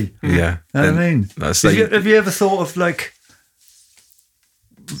catchy. Yeah. You know what I mean? Have you ever thought of like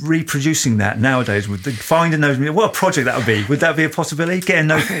reproducing that nowadays? Finding those, what a project that would be. Would that be a possibility? Getting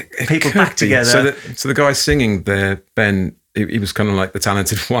those people back together? So the guy singing there, Ben, he was kind of like the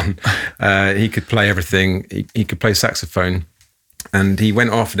talented one. He could play everything. He could play saxophone, and he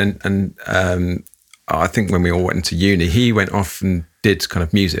went off and I think when we all went into uni, he went off and did kind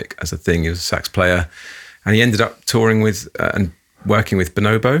of music as a thing. He was a sax player, and he ended up touring with and working with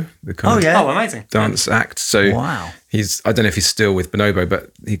Bonobo, the kind of amazing dance act. So wow. I don't know if he's still with Bonobo,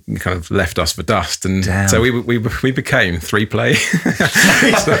 but he kind of left us for dust, and so we became 3Play.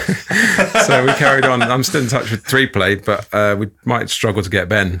 so we carried on. I'm still in touch with 3Play, but we might struggle to get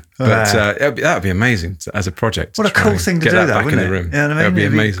Ben. But that would be amazing as a project. What a cool thing to do, that, back wouldn't in the room. You know what I mean? That would be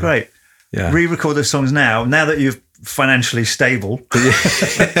amazing. Great. Yeah. Re-record those songs now that you've financially stable compared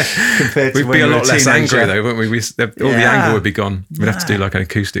to We'd when be you a were lot less teenager. angry though, wouldn't we? All the Yeah. anger would be gone. We'd have to do like an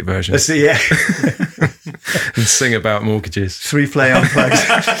acoustic version That's it, yeah. and sing about mortgages. 3-play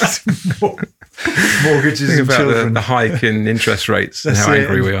unplugged. Mortgages Think and about children. the hike in interest rates and That's how it.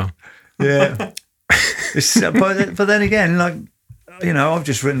 angry we are. Yeah. But then again, like, you know, I've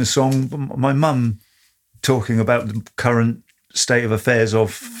just written a song, my mum talking about the current state of affairs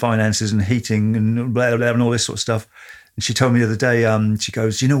of finances and heating and blah, blah, and all this sort of stuff. And she told me the other day, she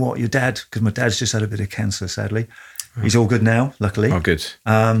goes, you know what, your dad, because my dad's just had a bit of cancer, sadly. He's all good now, luckily. Oh, good.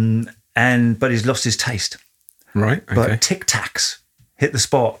 But he's lost his taste. Right. Okay. But Tic Tacs hit the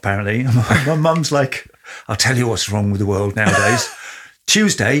spot, apparently. My mum's like, I'll tell you what's wrong with the world nowadays.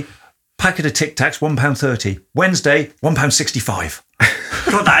 Tuesday, packet of Tic Tacs, £1.30. Wednesday, £1.65.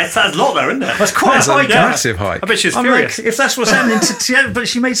 God, that's a lot there, isn't it? That's quite a hike. Massive hike. I bet she was I'm furious. like, if that's what's happening to, yeah, but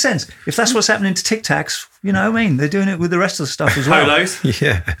she made sense. If that's what's happening to Tic Tacs, you know what I mean? They're doing it with the rest of the stuff as well. Polos.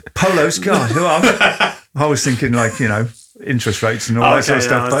 Yeah. Polos, God. I was thinking like, you know, interest rates and all that sort of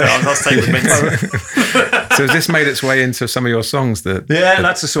stuff. I'll stay with mints. So has this made its way into some of your songs?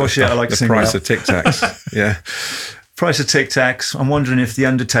 That's the sort of shit I like to the sing price about. of Tic Tacs. Yeah. Price of Tic Tacs. I'm wondering if The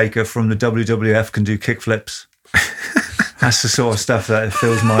Undertaker from the WWF can do kickflips. That's the sort of stuff that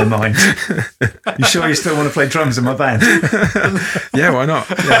fills my mind. You sure you still want to play drums in my band? Yeah, why not?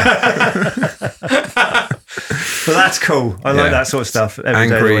 Yeah. But that's cool. I like Yeah. that sort of stuff. Every day of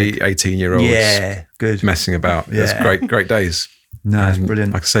the Angry week. 18-year-olds Yeah, good. messing about. Yeah. That's great days. No, it's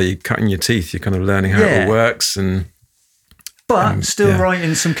brilliant. Like I say, you're cutting your teeth. You're kind of learning how it Yeah. all works. And But still yeah.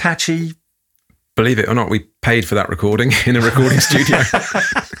 writing some catchy. believe it or not, we paid for that recording in a recording studio.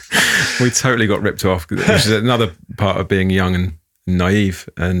 We totally got ripped off, which is another part of being young and naive.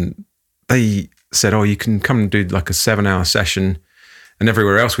 And they said, oh, you can come and do like a 7-hour session. And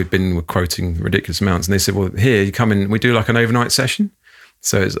everywhere else we'd been were quoting ridiculous amounts. And they said, well, here, you come in, we do like an overnight session.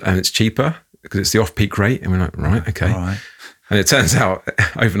 So it's cheaper because it's the off-peak rate. And we're like, right, okay. All right. And it turns out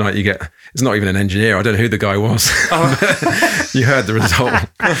overnight it's not even an engineer. I don't know who the guy was. You heard the result.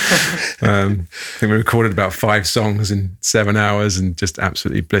 I think we recorded about 5 songs in 7 hours and just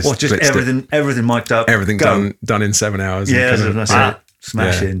absolutely blitzed. What, just blitzed everything mic'd up? everything go. done in 7 hours. and Yeah, kind of- that's it.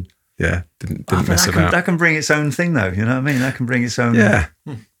 Smash yeah. in. Yeah, didn't But mess about. that can bring its own thing, though. You know what I mean? That can bring its own Yeah,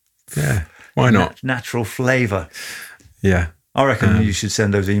 why not? natural flavour. Yeah. I reckon you should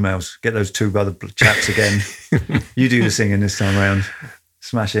send those emails. Get those 2 other chaps again. You do the singing this time round.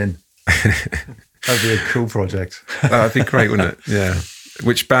 Smash in. That'd be a cool project. That'd be great, wouldn't it? Yeah.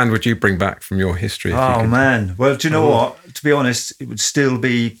 Which band would you bring back from your history? if you Oh, could? man. Well, do you know what? To be honest, it would still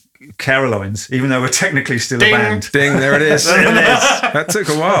be Caroline's, even though we're technically still Ding. a band. Ding, there it is. There it is. That took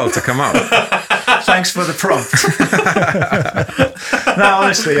a while to come up. Thanks for the prompt. No,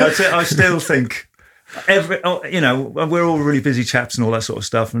 honestly, I still think we're all really busy chaps and all that sort of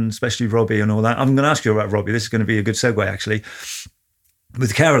stuff, and especially Robbie and all that. I'm going to ask you about Robbie. This is going to be a good segue, actually.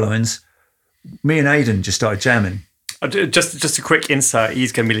 With Caroline's, me and Aidan just started jamming. Just a quick insert.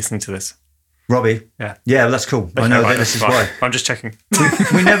 He's going to be listening to this. Robbie, Yeah. well, that's cool. I know that this is why. I'm just checking.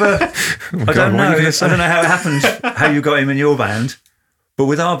 We never. I don't what are know. you gonna I say? don't know how it happened. How you got him in your band, but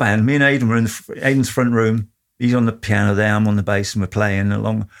with our band, me and Aidan were in Aidan's front room. He's on the piano there. I'm on the bass, and we're playing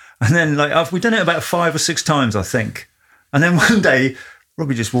along. And then, we've done it about 5 or 6 times, I think. And then one day,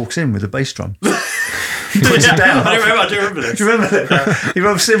 Robbie just walks in with a bass drum. He puts it down. I do remember this. Do you remember that? He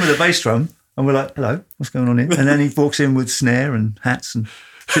rolls in with a bass drum, and we're like, "Hello, what's going on here?" And then he walks in with snare and hats and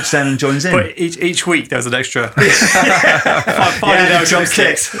sits down and joins in. But each week there was an extra. Yeah,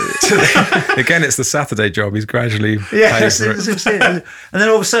 drumsticks. Again, it's the Saturday job. He's gradually Yeah, paid that's for it, it. that's it. And then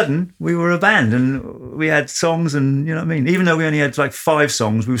all of a sudden, we were a band and we had songs, and you know what I mean? Even though we only had 5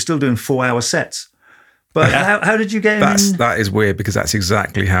 songs, we were still doing 4-hour sets. But how did you get him in? That is weird because that's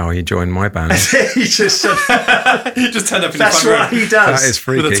exactly how he joined my band. He just said, You just turned up in the that's front what room he does. That is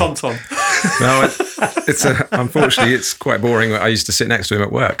freaky. with a tom-tom. No, unfortunately, it's quite boring. I used to sit next to him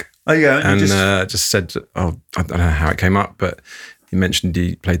at work. Oh, yeah. And just said, I don't know how it came up, but he mentioned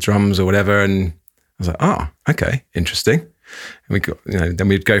he played drums or whatever. And I was like, oh, okay, interesting. And we got, then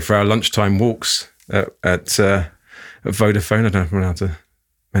we'd go for our lunchtime walks at Vodafone. I don't know if I'm allowed to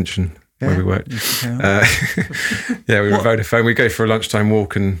mention where we worked. Yeah, we were at Vodafone. We go for a lunchtime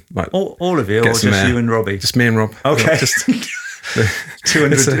walk and all of you, or get just some air. you and Robbie? Just me and Rob. Okay. Just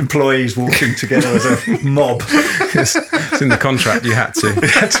 200 employees walking together as a mob. it's in the contract. You had to. You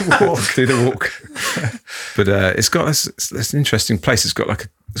had to walk. Do the walk. But it's an interesting place. It's got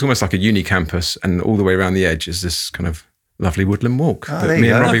it's almost like a uni campus, and all the way around the edge is this kind of lovely woodland walk there that you me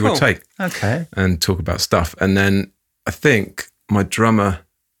and go. Robbie Oh, would cool. take Okay. and talk about stuff. And then I think my drummer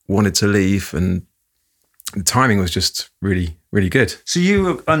wanted to leave, and the timing was just really, really good. So you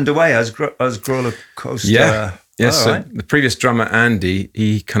were underway as Roller Coaster. Yeah. So right. the previous drummer, Andy,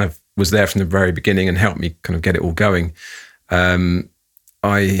 he kind of was there from the very beginning and helped me kind of get it all going.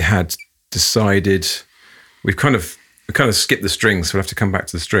 I had decided we kind of skipped the strings, so we'll have to come back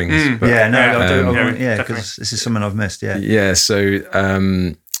to the strings. But, because this is something I've missed. Yeah. Yeah. So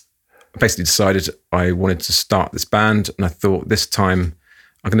I basically decided I wanted to start this band, and I thought this time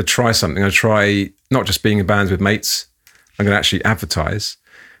I'm going to try something. I'm going to try not just being in bands with mates. I'm going to actually advertise.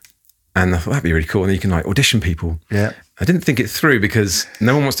 And I thought that'd be really cool. And you can like audition people. Yeah. I didn't think it through because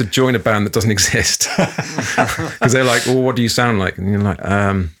no one wants to join a band that doesn't exist. Because they're like, well, what do you sound like? And you're like,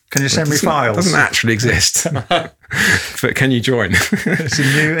 can you send me files? It doesn't actually exist. But can you join? It's a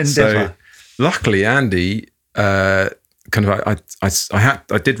new endeavour. So luckily, Andy, I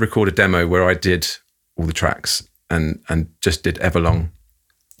did record a demo where I did all the tracks and just did Everlong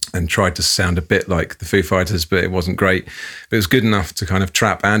and tried to sound a bit like the Foo Fighters, but it wasn't great. But it was good enough to kind of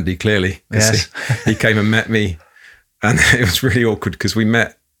trap Andy, clearly. Yes. He came and met me, and it was really awkward because we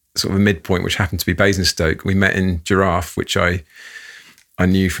met sort of a midpoint, which happened to be Basingstoke. We met in Giraffe, which I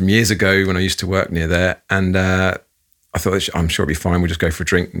knew from years ago when I used to work near there. And I thought, I'm sure it'll be fine. We'll just go for a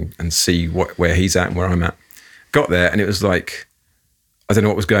drink and see where he's at and where I'm at. Got there, and it was like, I don't know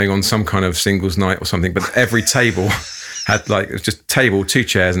what was going on, some kind of singles night or something, but every table had like, it was just table, 2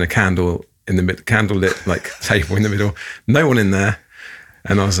 chairs and a candle in the middle, candle lit like table in the middle, no one in there.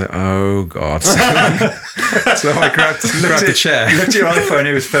 And I was like, oh God. So I grabbed the chair. Looked at your iPhone,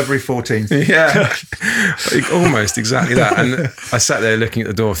 it was February 14th. Yeah, almost exactly that. And I sat there looking at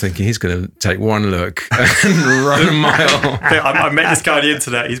the door thinking, he's going to take one look and run a mile. I met this guy on the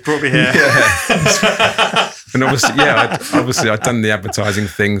internet. He's brought me here. Yeah. And obviously, I'd done the advertising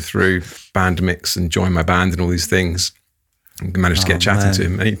thing through Bandmix and joined my band and all these things. And managed to get chatting to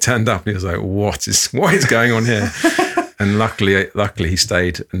him. And he turned up and he was like, what is going on here? And luckily he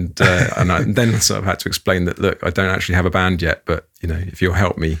stayed, and I then sort of had to explain that, look, I don't actually have a band yet, but if you'll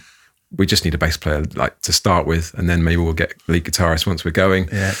help me, we just need a bass player like to start with, and then maybe we'll get lead guitarist once we're going,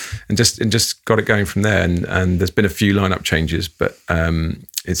 and just got it going from there. And there's been a few lineup changes, but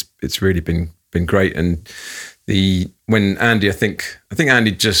it's really been great. And when Andy, I think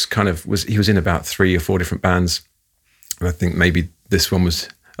Andy just kind of was in about 3 or 4 different bands, and I think maybe this one was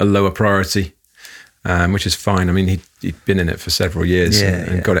a lower priority. Which is fine. I mean, he'd been in it for several years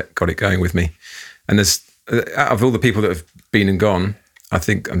and got it going with me. And there's out of all the people that have been and gone, I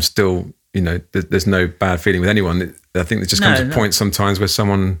think I'm still, there's no bad feeling with anyone. I think there just comes a point sometimes where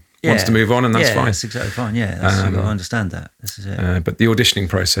someone wants to move on, and that's fine. That's exactly fine. Yeah, I understand that. This is it. But the auditioning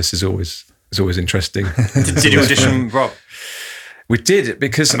process is always interesting. Did you audition Rob? We did,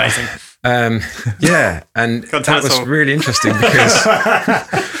 because amazing. And that was really interesting because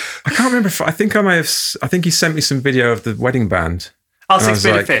I can't remember if I think he sent me some video of the wedding band. Oh,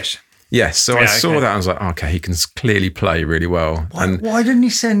 6-Bit Fish. Yes, so I saw that and I was like, okay, he can clearly play really well. Why didn't he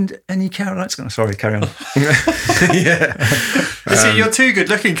send any Caroline's? Sorry, carry on. Yeah. See, you're too good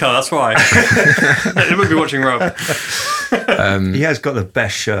looking, Carl, that's why. They would be watching Rob. He has got the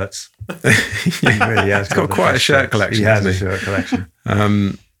best shirts. He really has got quite a shirt collection. He has a shirt collection.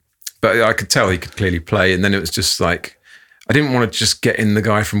 But I could tell he could clearly play, and then it was just like, I didn't want to just get in the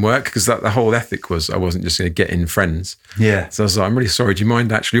guy from work, because the whole ethic was I wasn't just going to get in friends. Yeah. So I was like, I'm really sorry. Do you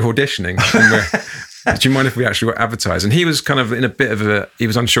mind actually auditioning? Do you mind if we actually got advertised? And he was kind of in a bit of he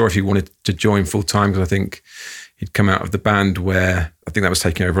was unsure if he wanted to join full time, because I think he'd come out of the band where I think that was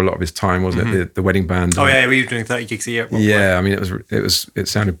taking over a lot of his time, wasn't it? The wedding band. Oh yeah, we were doing 30 gigs a year. Yeah, I mean it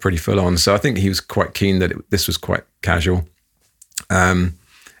sounded pretty full on. So I think he was quite keen that this was quite casual.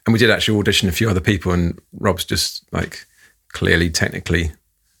 And we did actually audition a few other people, and Rob's just like clearly technically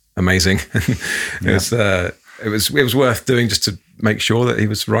amazing. It was worth doing just to make sure that he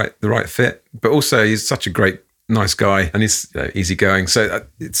was the right fit. But also he's such a nice guy, and he's easygoing. So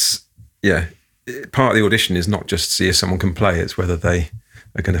part of the audition is not just to see if someone can play; it's whether they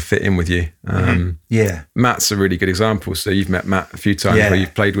are going to fit in with you. Matt's a really good example. So you've met Matt a few times where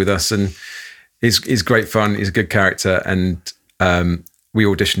you've played with us, and he's great fun. He's a good character, and we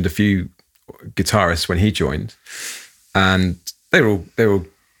auditioned a few guitarists when he joined, and they were all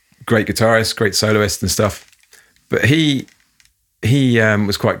great guitarists, great soloists and stuff. But he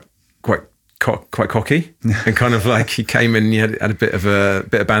was quite cocky and kind of like he came in. He had a bit of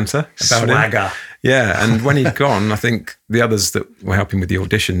banter about swagger. Him. Yeah, and when he'd gone, I think the others that were helping with the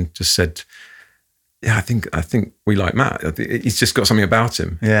audition just said, "Yeah, I think we like Matt. He's just got something about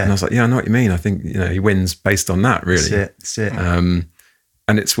him." Yeah, and I was like, "Yeah, I know what you mean. I think he wins based on that, really." That's it.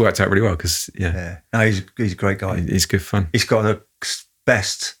 And it's worked out really well because no, he's a great guy. He's good fun. He's got the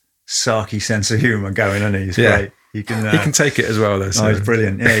best sarky sense of humour going, hasn't he? He's Yeah. great. He can take it as well, though. Oh, So. he's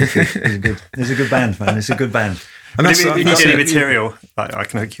brilliant. Yeah, he's good. He's good. It's a good band, man. It's a good band. And If you need that's any it. material, I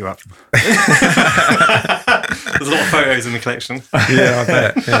can hook you up. There's a lot of photos in the collection. Yeah, I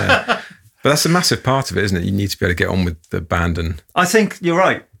bet. Yeah. But that's a massive part of it, isn't it? You need to be able to get on with the band and I think you're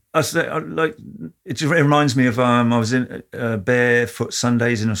right. It reminds me of I was in Barefoot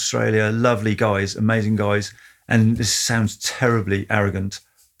Sundays in Australia. Lovely guys, amazing guys. And this sounds terribly arrogant,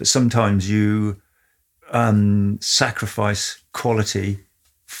 but sometimes you sacrifice quality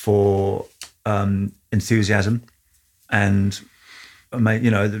for enthusiasm and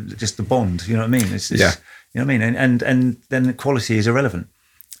just the bond. You know what I mean? It's Yeah. You know what I mean? And then the quality is irrelevant.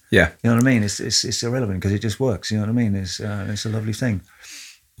 yeah, You know what I mean? It's irrelevant because it just works. You know what I mean? It's a lovely thing.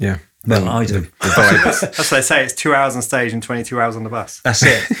 yeah. Well, I do. The vibe. That's what they say. It's 2 hours on stage and 22 hours on the bus. That's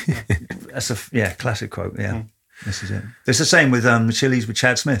it. That's classic quote. Yeah, This is it. It's the same with the Chili's with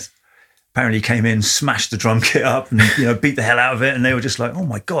Chad Smith. Apparently, he came in, smashed the drum kit up, and beat the hell out of it. And they were just like, "Oh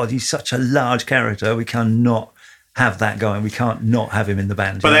my god, he's such a large character. We cannot have that going. We can't not have him in the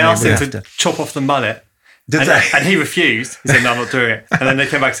band." But You they know what asked I mean? him We to have chop off the mullet. Did and, they? and he refused. He said, "No, I'm not doing it." And then they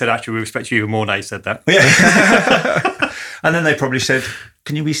came back and said, "Actually, we respect you even more now you said that." Yeah. And then they probably said,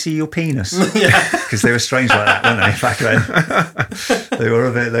 "Can we see your penis?" Yeah, because they were strange like that, weren't they? Back then, they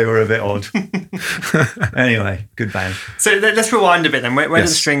were a bit odd. Anyway, good band. So let's rewind a bit then. Where do the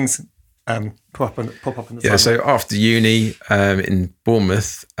Yes. strings pop up in the Yeah, song? so after uni in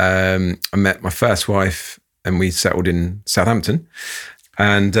Bournemouth, I met my first wife and we settled in Southampton.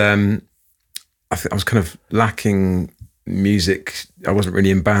 And I think I was kind of lacking music. I wasn't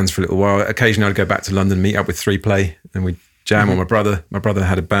really in bands for a little while. Occasionally I'd go back to London, meet up with 3Play, and we'd jam on my brother. My brother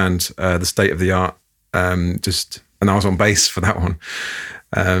had a band, The State of the Art, and I was on bass for that one.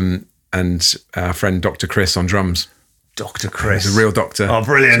 And our friend Dr. Chris on drums. Dr. Chris. He's a real doctor. Oh,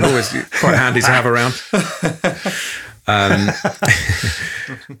 brilliant. It's always quite handy to have around.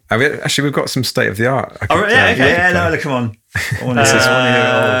 We've got some state of the art. No, come on. I want to hear it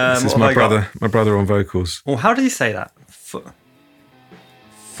all. This is what have I my brother on vocals. Well, how do you say that? Faux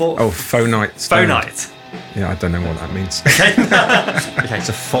night. Faux night. Yeah, I don't know what that means. Okay, It's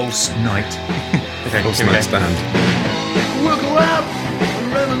a false night. okay, False here we night go. stand. We'll go out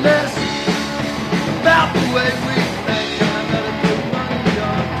and reminisce about the way we think. And I better put money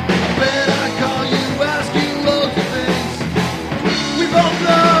on when I call you asking loads of things. We both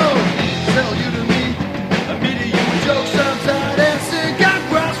know, tell you to me, me to you, jokes sometimes and sick at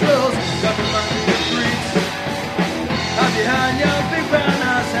crossroads. Got to learn the streets. I'm behind your big brown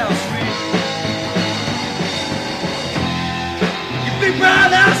house, how sweet. Your big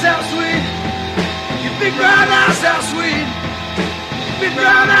brown house, how sweet. Your big brown house, how sweet. Big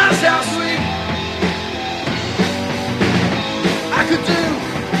brown house, how sweet. I could do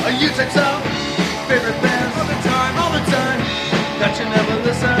a you-take song, favorite bands all the time, that you never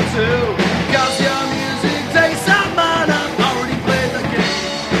listen to. Cause your music tastes like mine, I've already played the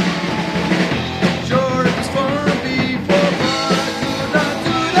game. Sure, it was fun before, but I could not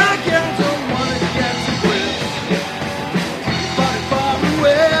do it again. Don't wanna get to grips. But it's far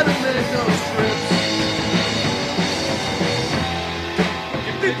away to make those trips.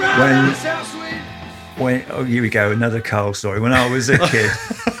 Big brown house, how sweet. Here we go, another Carl story. When I was a kid,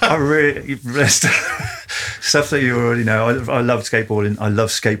 I really stuff that you already know. I loved skateboarding. I love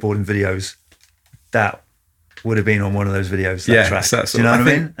skateboarding videos. That would have been on one of those videos. That track. That's Do you know what I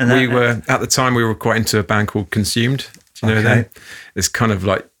mean? And we were at the time we were quite into a band called Consumed. Do you know Okay. them? It's kind of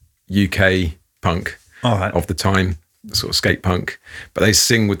like UK punk All right. of the time, sort of skate punk, but they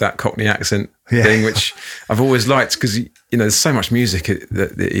sing with that Cockney accent Yeah. thing, which I've always liked because there's so much music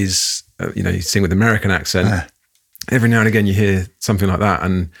that is you sing with American accent. Every now and again you hear something like that,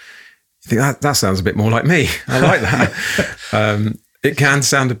 and you think that sounds a bit more like me. I like that. It can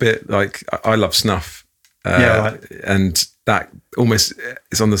sound a bit like I love Snuff, right. and that almost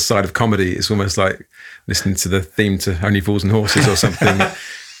is on the side of comedy. It's almost like listening to the theme to Only Fools and Horses or something.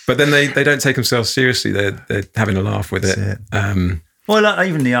 But then they don't take themselves seriously. They're having a laugh with it. Well, like,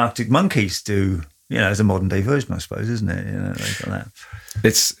 even the Arctic Monkeys do. It's a modern day version, I suppose, isn't it? They've got that.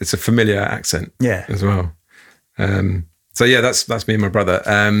 It's a familiar accent, Yeah. as well. So yeah, that's me and my brother.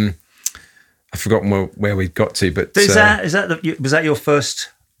 I've forgotten where we got to, but Was that your first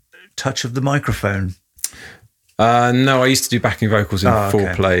touch of the microphone? no, I used to do backing vocals in okay.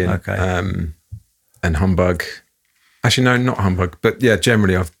 4Play and Humbug. Actually, no, not Humbug, but yeah,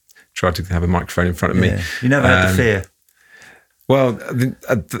 generally I've tried to have a microphone in front of me. Yeah. You never had the fear. Well,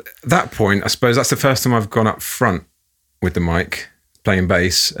 at that point, I suppose that's the first time I've gone up front with the mic playing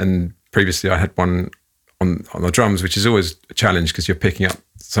bass, and previously I had one on the drums, which is always a challenge because you're picking up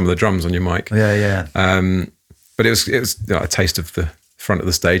some of the drums on your mic. Yeah. But it was a taste of the front of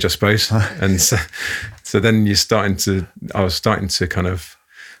the stage, I suppose. And so then I was starting to kind of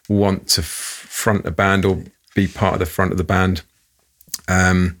want to front a band or be part of the front of the band,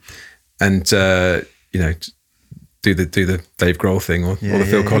 do the Dave Grohl thing or the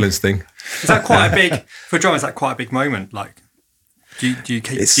Phil Collins thing. Is that quite a big for a drummer? Is that quite a big moment? Like, do you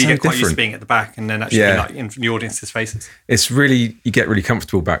get quite used to being at the back and then actually being like in the audience's faces? It's really, you get really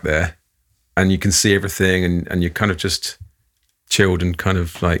comfortable back there, and you can see everything, and you're kind of just chilled and kind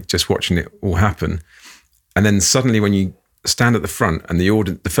of like just watching it all happen. And then suddenly, when you stand at the front and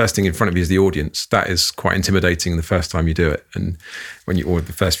the first thing in front of you is the audience, that is quite intimidating the first time you do it, and or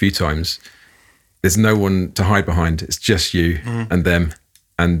the first few times. There's no one to hide behind. It's just you and them.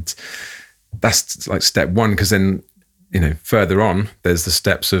 And that's like step one, because then, further on, there's the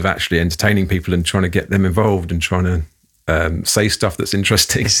steps of actually entertaining people and trying to get them involved and trying to say stuff that's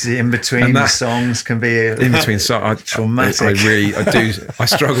interesting. It's the in-between the songs can be in between songs. traumatic. I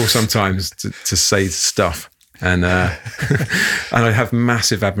struggle sometimes to say stuff. And and I have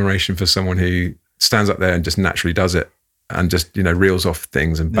massive admiration for someone who stands up there and just naturally does it. And just, reels off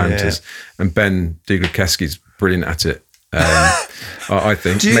things and banters. Yeah. And Ben Duglakeski's brilliant at it. I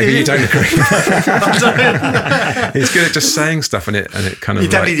think. Maybe you don't agree. He's good at just saying stuff and it kind of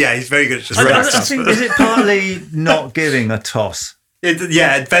he's very good at just saying stuff. I think, is it partly not giving a toss? In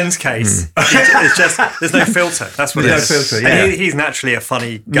Ben's case, it's just there's no filter. That's what it is. No filter. Yeah. And he's naturally a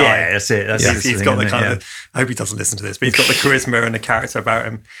funny guy. Yeah, that's it. He's got the kind of. I hope he doesn't listen to this, but he's got the charisma and the character about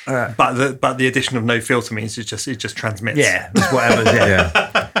him. But the addition of no filter means it just transmits. Yeah, it's whatever.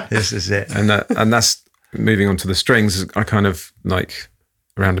 Yeah. This is it. And that's moving on to the strings. I kind of like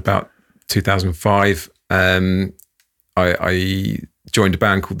around about 2005. I joined a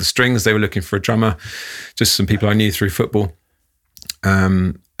band called The Strings. They were looking for a drummer, just some people I knew through football.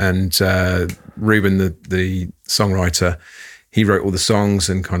 And Ruben, the songwriter, he wrote all the songs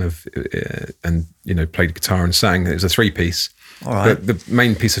and kind of played guitar and sang. It was a 3-piece. All right. But the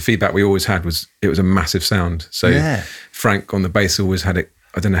main piece of feedback we always had was it was a massive sound. So Frank on the bass always had it.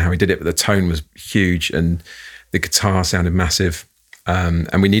 I don't know how he did it, but the tone was huge and the guitar sounded massive.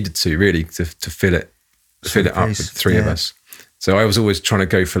 And we needed to really to fill it up with the three of us. So I was always trying to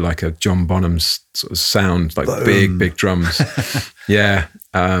go for like a John Bonham's sort of sound, like Boom. big drums. Yeah.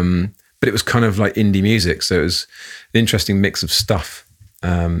 But it was kind of like indie music. So it was an interesting mix of stuff.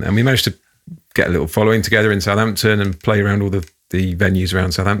 And we managed to get a little following together in Southampton and play around all the venues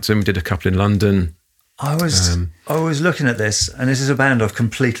around Southampton. We did a couple in London. I was looking at this, and this is a band I've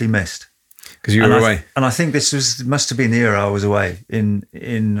completely missed. Because you were away. And I think this must have been the era I was away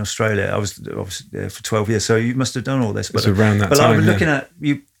in Australia. I was obviously there for 12 years, so you must have done all this. But it's around that time. But I was looking at,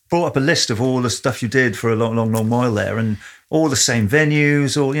 you brought up a list of all the stuff you did for a long while there, and all the same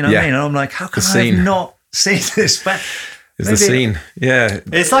venues, what I mean? And I'm like, how can I have not seen this back? It's the scene, yeah.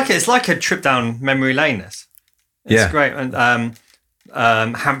 It's like a trip down memory lane. It's great. And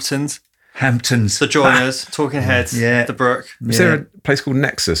Hamptons, the Joiners, Talking Heads, the Brook. Was there a place called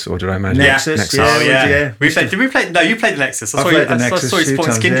Nexus, or did I imagine? Nexus. Yeah. Did we play? No, you played the Nexus. I saw you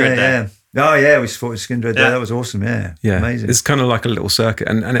supporting Skindred there. Oh yeah, we supported Skindred there. That was awesome. Yeah, amazing. It's kind of like a little circuit,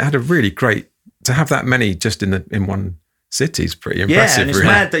 and it had a really great to have that many just in one city is pretty impressive. Yeah, and it's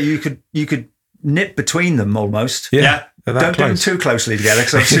mad that you could nip between them almost. Yeah. Don't do them too closely together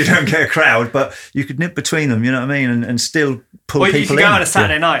because obviously you don't get a crowd, but you could nip between them, you know what I mean, and still pull people in. Or you could go on a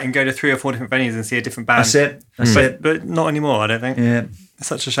Saturday night and go to 3 or 4 different venues and see a different band. That's it. But not anymore, I don't think. Yeah. It's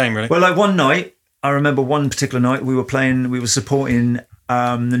such a shame, really. Well, like one night, I remember one particular night we were supporting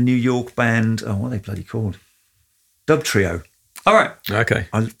the New York band, what are they bloody called? Dub Trio. All right. Okay.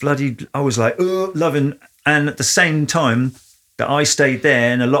 I was like, loving, and at the same time, that I stayed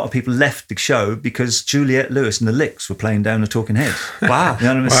there, and a lot of people left the show because Juliette Lewis and the Licks were playing down the Talking Heads. Wow. You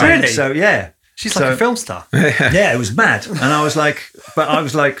know what I'm saying? Really? So, yeah. She's like a film star. Yeah, it was mad. And I was like,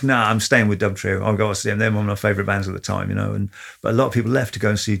 nah, I'm staying with Dub Trio. I'll go and see them. They're one of my favourite bands at the time, but a lot of people left to go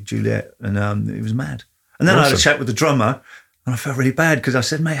and see Juliette, and it was mad. And then I had a chat with the drummer, and I felt really bad because I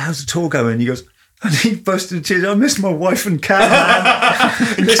said, mate, how's the tour going? And he goes, and he busted into tears. I miss my wife and cat,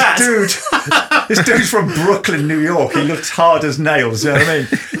 man. This dude's from Brooklyn, New York. He looked hard as nails, you know what I mean?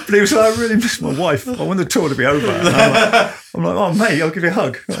 But he was like, I really miss my wife. I want the tour to be over. And I'm like, oh, mate, I'll give you a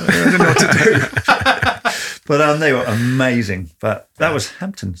hug. I don't know what to do. But they were amazing. But that was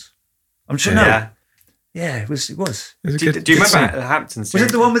Hamptons. I'm sure. Yeah, it was. Do you remember Hamptons? Was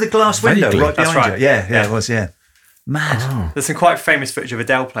it the one with the glass window right behind right. you? Yeah, it was, yeah. Mad. Oh. There's some quite famous footage of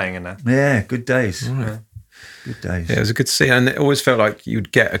Adele playing in there. Yeah, good days. Right. Good days. Yeah, it was a good scene, and it always felt like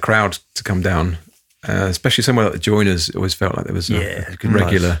you'd get a crowd to come down, especially somewhere like the Joiners. It always felt like there was a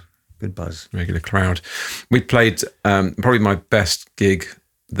good buzz. regular crowd. We played probably my best gig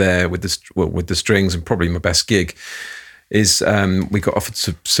there with the strings, and probably my best gig is we got offered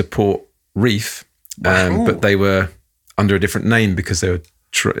to support Reef, but they were under a different name because they were.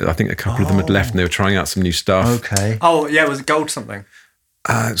 I think a couple of them had left and they were trying out some new stuff. Okay. Oh yeah, was it Gold something?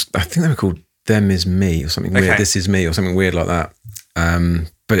 I think they were called Them Is Me or something weird. This Is Me or something weird like that.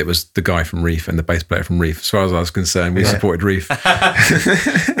 But it was the guy from Reef and the bass player from Reef. As far as I was concerned, we supported Reef.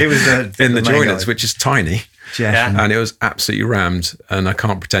 It was in the Joiners, which is tiny. Yeah. And it was absolutely rammed. And I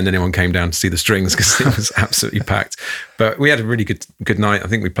can't pretend anyone came down to see the strings because it was absolutely packed. But we had a really good night. I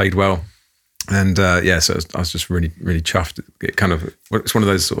think we played well. And so I was just really, really chuffed. It's one of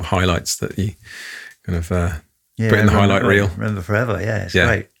those sort of highlights that you kind of put in the highlight reel. Remember forever, it's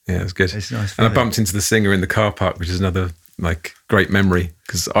great. Yeah, it's good. It's nice. And I bumped into the singer in the car park, which is another great memory,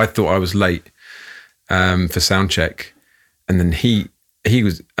 because I thought I was late for sound check, and then he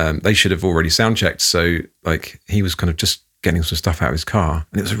was. They should have already sound checked, so he was kind of just getting some stuff out of his car,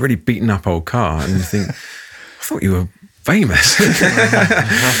 and it was a really beaten up old car, and you think, I thought you were famous.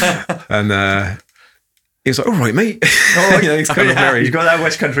 And he was like, all right, mate. He's kind of very... He's got that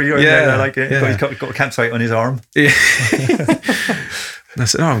West Country Europe there, like it. Yeah. He's got a campsite on his arm. Yeah. And I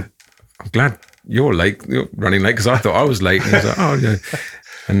said, I'm glad you're late. You're running late, because I thought I was late. And he was like, oh, yeah.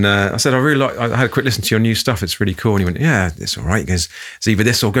 And I said, I had a quick listen to your new stuff. It's really cool. And he went, yeah, it's all right. He goes, it's either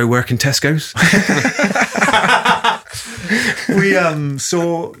this or go work in Tesco's. We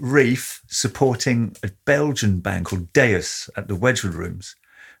saw Reef supporting a Belgian band called Deus at the Wedgwood Rooms.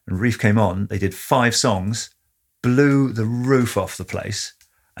 And Reef came on, they did 5 songs, blew the roof off the place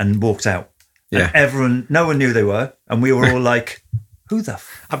and walked out. Yeah. And no one knew who they were. And we were all like, who the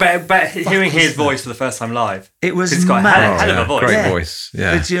I bet hearing his voice for the first time live. It was It's got a mad. hell of a voice. Great voice.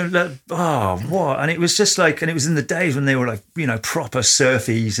 Yeah. But, what? And it was just and it was in the days when they were proper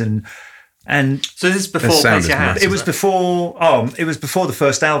surfies and So this is before The sound Place Your is Hands. massive. it was before the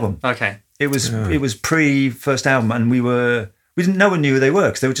first album. Okay. It was pre first album, and no one knew who they were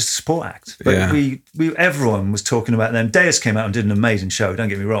because they were just a support act. But everyone was talking about them. Deus came out and did an amazing show, don't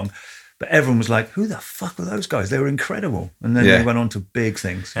get me wrong. But everyone was like, who the fuck were those guys? They were incredible. And then they went on to big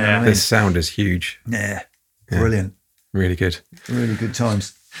things. You know what I mean? The sound is huge. Yeah. Brilliant. Really good. Really good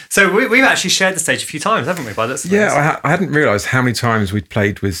times. So we've actually shared the stage a few times, haven't we, by this? Yeah, I hadn't realised how many times we'd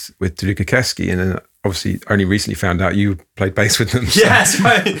played with DeLuca Keski, and then obviously only recently found out you played bass with them. So Yeah, that's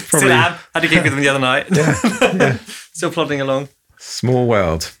right. Still am. Had a gig with them the other night. Yeah. Still plodding along. Small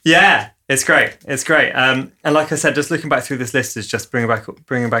world. Yeah, it's great. It's great. And like I said, just looking back through this list is just bringing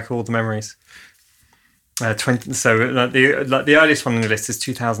back all the memories. The earliest one on the list is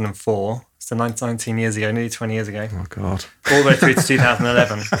 2004. So 19 years ago, nearly 20 years ago. Oh, God. All the way through to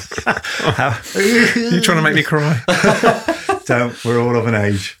 2011. You're trying to make me cry. We're all of an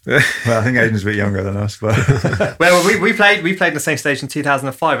age. Well, I think Aidan's a bit younger than us, but Well, we played on the same stage in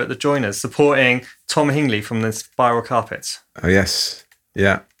 2005 at the Joiners, supporting Tom Hingley from the Spiral Carpets. Oh, yes.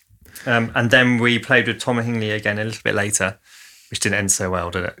 Yeah. And then we played with Tom Hingley again a little bit later, which didn't end so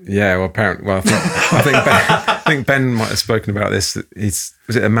well, did it? Yeah, well, apparently, I think Ben might have spoken about this.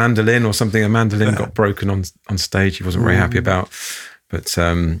 Was it a mandolin or something? A mandolin got broken on stage. He wasn't very happy about. But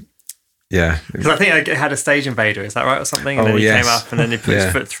yeah, because I think I had a stage invader. Is that right, or something? And then he came up, and then he put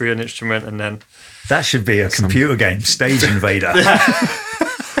his foot through an instrument, and then that should be a computer game. Stage invader.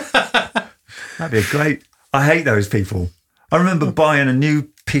 That'd be great. I hate those people. I remember buying a new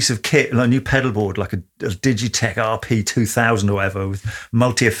piece of kit, like a new pedal board, like a Digitech RP 2000 or whatever, with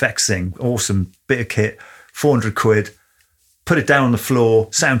multi-effects thing, awesome bit of kit, 400 quid, put it down on the floor,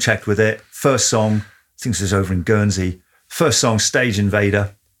 sound checked with it, first song, I think this was over in Guernsey, first song, Stage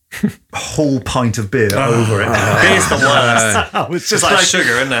Invader, a whole pint of beer over it. Beer's the worst. It's Just like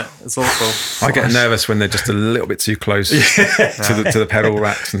sugar, isn't it? It's awful. I get nervous when they're just a little bit too close to the pedal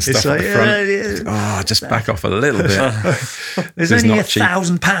racks and stuff at the front. Oh, just back off a little bit. There's only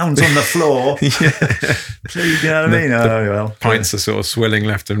 £1,000 on the floor. Please, you know what I mean? Pints are sort of swilling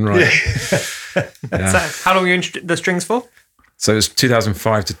left and right. So how long were you in the strings for? So it was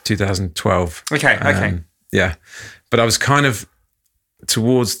 2005 to 2012. Okay. Yeah. But I was kind of,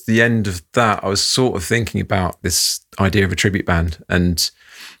 towards the end of that, I was sort of thinking about this idea of a tribute band. And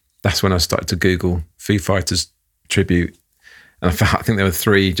that's when I started to Google Foo Fighters tribute. And I think there were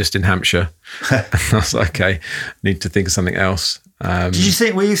 3 just in Hampshire. And I was like, okay, I need to think of something else. Were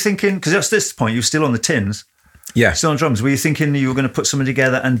you thinking, because at this point you were still on the tins, yeah, still on drums, were you thinking you were going to put something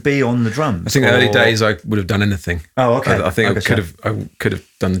together and be on the drums? I think early days I would have done anything. Oh, okay. I think I could have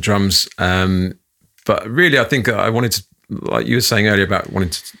done the drums. But really, I think I wanted to, like you were saying earlier about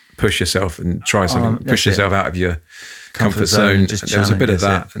wanting to push yourself and try something, that's push yourself out of your comfort zone, zone. just There was a bit of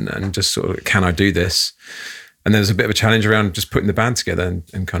challenge, that, and just sort of, can I do this? And there was a bit of a challenge around just putting the band together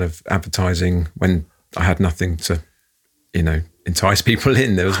and kind of advertising when I had nothing to, entice people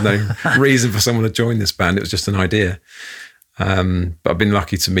in. There was no reason for someone to join this band. It was just an idea. But I've been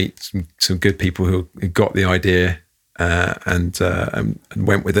lucky to meet some good people who got the idea and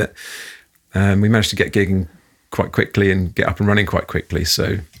went with it. We managed to get gigging quite quickly and get up and running quite quickly.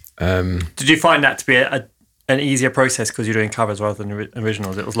 So, Did you find that to be an easier process because you're doing covers rather than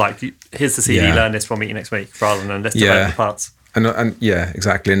originals? It was like, here's the CD, learn this, we'll meet you next week, rather than let's develop the parts. And yeah,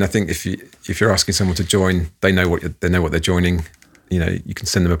 exactly. And I think if you're asking someone to join, they know what they're joining. You can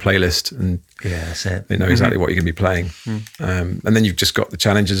send them a playlist, and that's it. they know exactly what you're going to be playing. And then you've just got the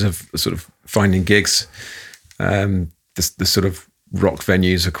challenges of sort of finding gigs. The sort of rock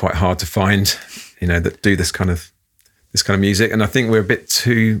venues are quite hard to find, that do this kind of music. And I think we're a bit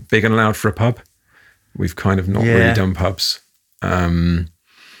too big and loud for a pub. We've kind of not really done pubs. I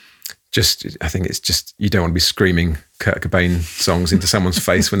think it's just, you don't want to be screaming Kurt Cobain songs into someone's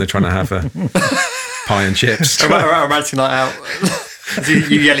face when they're trying to have a pie and chips. A romantic night out.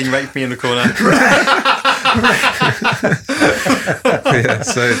 You yelling "rape me" in the corner.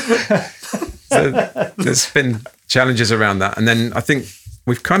 So there's been challenges around that. And then I think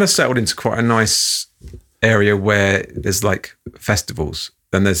we've kind of settled into quite a nice area where there's like festivals.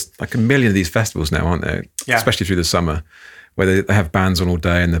 And there's like a million of these festivals now, aren't there? Yeah. Especially through the summer, where they have bands on all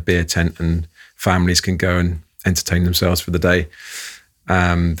day and the beer tent, and families can go and entertain themselves for the day.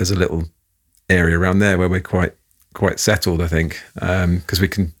 There's a little area around there where we're quite settled, I think, because we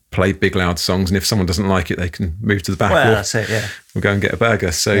can play big loud songs, and if someone doesn't like it, they can move to the back. Well, that's it. Yeah, we'll go and get a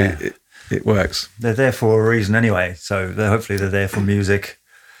burger. So it works. They're there for a reason anyway. So hopefully they're there for music.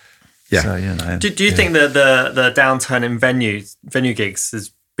 Yeah. So, Do you think that the downturn in venue gigs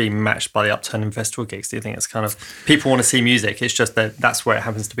has been matched by the upturn in festival gigs? Do you think it's kind of, people want to see music, it's just that that's where it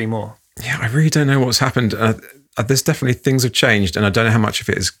happens to be more? Yeah, I really don't know what's happened. There's definitely things have changed, and I don't know how much of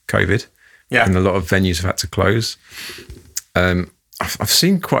it is COVID. Yeah. And a lot of venues have had to close. I've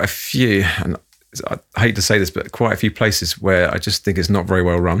seen quite a few, and I hate to say this, but quite a few places where I just think it's not very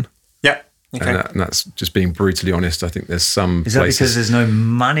well run. Yeah. Okay. And that's just being brutally honest. I think there's some is that places, because there's no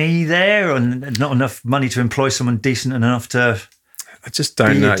money there, or not enough money to employ someone decent enough to I just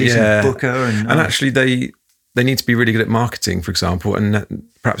don't be know. a decent booker? And actually, they need to be really good at marketing, for example, and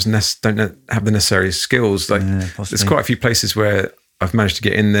perhaps don't have the necessary skills. Like there's quite a few places where I've managed to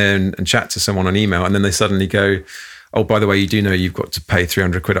get in there and chat to someone on email, and then they suddenly go, "Oh, by the way, you do know you've got to pay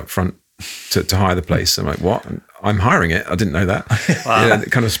 300 quid up front to hire the place." I'm like, "What? I'm hiring it. I didn't know that." Wow. Yeah, they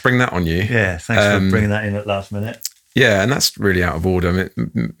kind of spring that on you. Yeah, thanks for bringing that in at last minute. Yeah, and that's really out of order. I mean,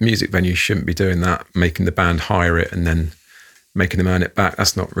 music venues shouldn't be doing that, making the band hire it and then making them earn it back.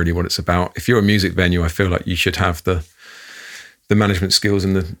 That's not really what it's about. If you're a music venue, I feel like you should have the management skills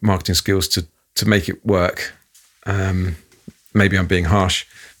and the marketing skills to make it work. Maybe I'm being harsh,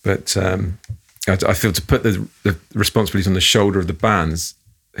 but I feel to put the responsibilities on the shoulder of the bands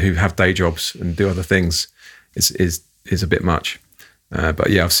who have day jobs and do other things is a bit much. But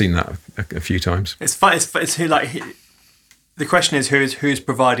yeah, I've seen that a few times. It's fun. It's who, like, the question is who's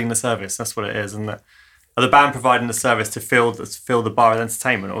providing the service. That's what it is, and are the band providing the service to fill the bar with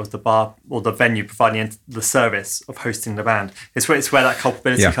entertainment, or is the bar or the venue providing the service of hosting the band? It's where that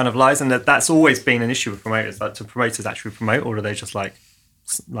culpability kind of lies, and that's always been an issue with promoters. Like, do promoters actually promote, or do they just like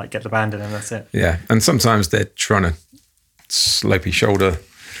get the band in and that's it? Yeah, and sometimes they're trying to slopey shoulder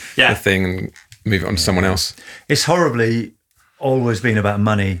the thing and move it on to someone else. It's horribly always been about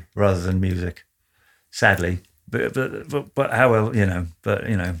money rather than music, sadly. But how well, but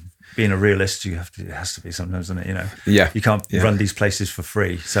being a realist, it has to be sometimes, doesn't it? Yeah. You can't run these places for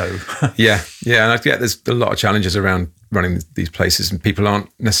free. So yeah, and I get there's a lot of challenges around running these places, and people aren't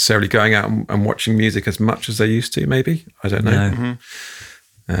necessarily going out and watching music as much as they used to. Maybe, I don't know.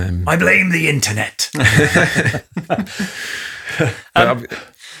 No. I blame the internet.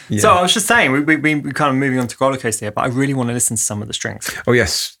 So I was just saying, we kind of moving on to roller coaster here, but I really want to listen to some of the strings. Oh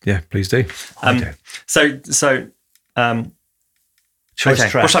yes, yeah, please do. So Choice okay,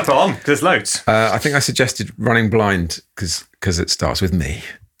 track. what should I put on? Because there's loads. I think I suggested Running Blind because it starts with me.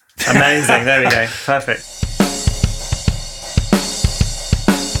 Amazing. There we go. Perfect.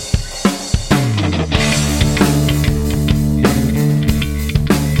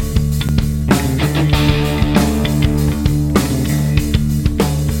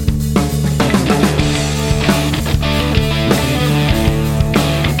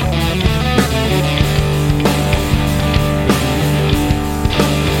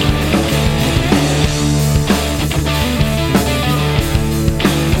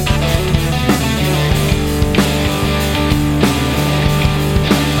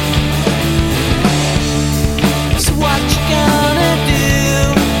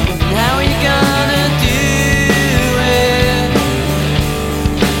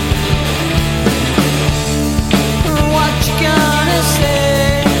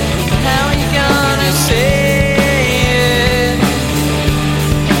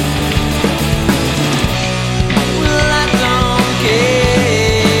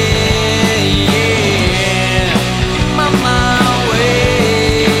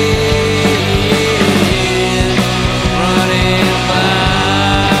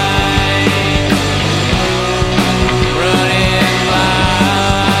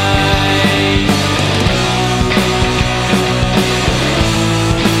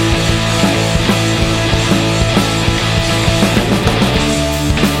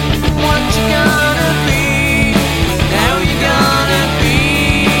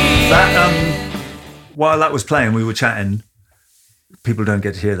 while that was playing, we were chatting. People don't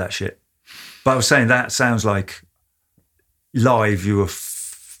get to hear that shit. But I was saying that sounds like live. You were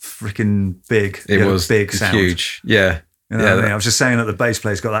freaking big. It was big sound. huge. Yeah. You know what I mean? I was just saying that the bass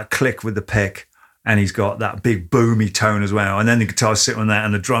player's got that click with the pick, and he's got that big boomy tone as well. And then the guitars sit on that,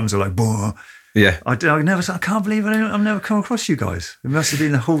 and the drums are like, boom. Yeah. I can't believe I've never come across you guys. It must have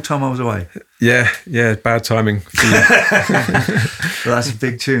been the whole time I was away. Yeah. Bad timing. For you. Well, that's a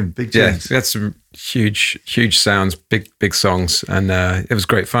big tune. Big tunes. We had some huge sounds, big songs, and it was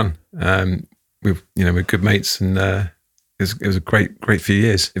great fun. We're good mates, and it was a great few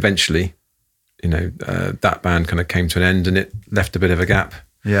years. Eventually, that band kind of came to an end, and it left a bit of a gap.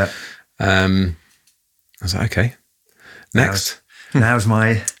 Yeah. I was like, okay, next. Now's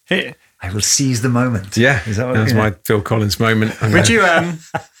my. I will seize the moment. Yeah, Is that was my Phil Collins moment. Would you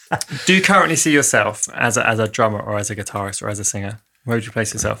do you currently see yourself as a drummer or as a guitarist or as a singer? Where would you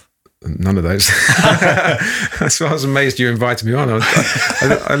place yourself? None of those. That's why I was amazed you invited me on.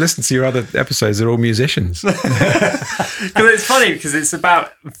 I listened to your other episodes; they're all musicians. Because it's funny because it's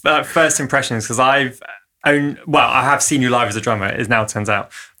about first impressions. Because I have seen you live as a drummer. It now turns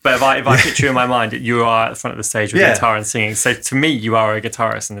out, but if I picture you in my mind, you are at the front of the stage with guitar and singing. So to me, you are a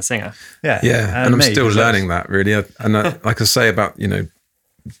guitarist and a singer. Yeah, and I'm still learning that really. Like I say about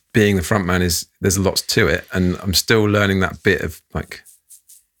being the front man there's lots to it, and I'm still learning that bit of like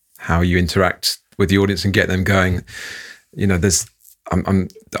how you interact with the audience and get them going.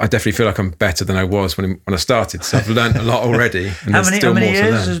 I definitely feel like I'm better than I was when I started. So I've learned a lot already. And how many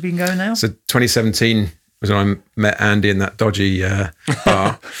years has it been going now? So 2017 was when I met Andy in that dodgy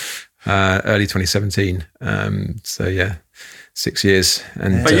bar. Early 2017. 6 years.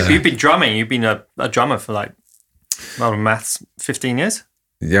 And but you've been drumming. You've been a drummer for maths 15 years.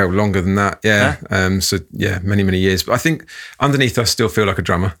 Yeah, longer than that. Yeah. Many years. But I think underneath I still feel like a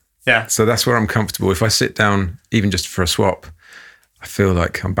drummer. Yeah. So that's where I'm comfortable. If I sit down, even just for a swap, I feel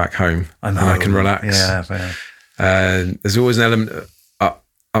like I'm back home and I can relax. Yeah, fair. There's always an element up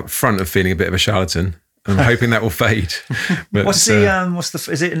front of feeling a bit of a charlatan. I'm hoping that will fade. But is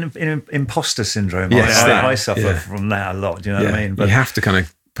it an imposter syndrome? Yes, I suffer from that a lot. Do you know what I mean? But you have to kind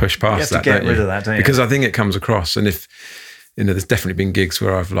of push past that. You have to get rid of that, don't you? Because I think it comes across. And if, there's definitely been gigs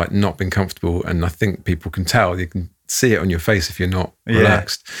where I've not been comfortable, and I think people can tell. You can see it on your face if you're not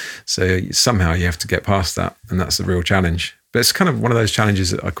relaxed. So somehow you have to get past that, and that's a real challenge. But it's kind of one of those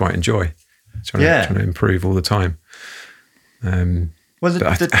challenges that I quite enjoy. Trying to improve all the time. But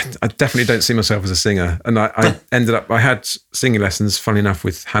I definitely don't see myself as a singer. And I had singing lessons, funny enough,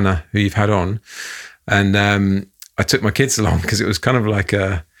 with Hannah, who you've had on. And I took my kids along because it was kind of like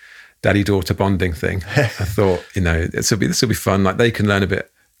a daddy-daughter bonding thing. I thought, this will be fun. Like they can learn a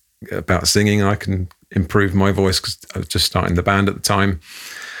bit about singing. I can improve my voice because I was just starting the band at the time.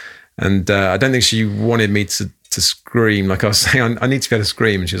 And I don't think she wanted me to scream. Like I was saying, I need to be able to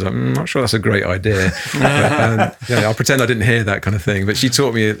scream. And she was like, I'm not sure that's a great idea. But, I'll pretend I didn't hear that kind of thing. But she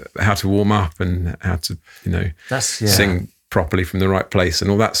taught me how to warm up and how to, sing properly from the right place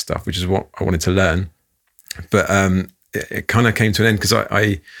and all that stuff, which is what I wanted to learn. But it kind of came to an end because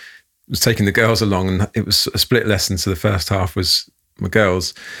I was taking the girls along, and it was a split lesson. So the first half was my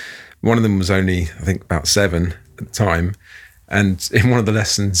girls. One of them was only, I think, about 7 at the time. And in one of the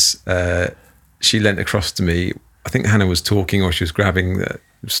lessons, she leant across to me. I think Hannah was talking, or she was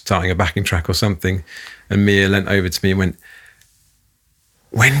starting a backing track or something. And Mia leant over to me and went,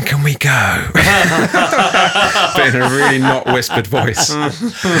 "When can we go?" But in a really not whispered voice. And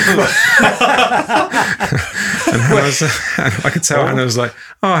I could tell Hannah was like,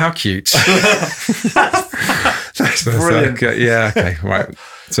 "Oh, how cute." That's brilliant. Yeah, okay, right.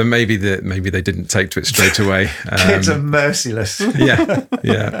 So maybe they didn't take to it straight away. Kids are merciless. Yeah.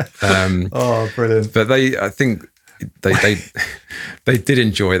 Oh, brilliant! But I think they did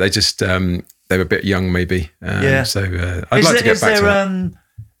enjoy it. They just they were a bit young, maybe. So I'd like to get back to that.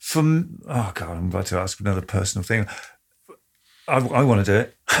 I'm about to ask another personal thing. I want to do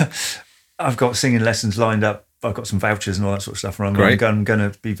it. I've got singing lessons lined up. I've got some vouchers and all that sort of stuff. And I'm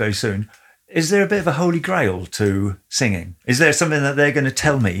going to be very soon. Is there a bit of a holy grail to singing? Is there something that they're going to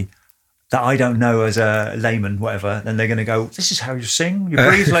tell me that I don't know as a layman, whatever? Then they're going to go, "This is how you sing. You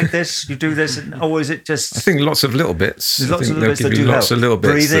breathe like this. You do this." Or is it just? I think lots of little bits. There's lots of little bits that do lots help. of little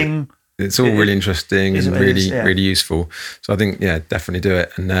bits. Breathing. It's all really interesting and really useful. So I think, definitely do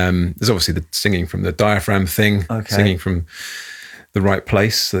it. And there's obviously the singing from the diaphragm thing, singing from the right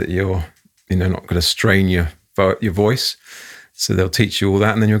place so that you're, not going to strain your voice. So they'll teach you all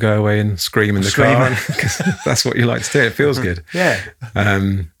that, and then you'll go away and scream in the car because that's what you like to do. It feels good. Yeah.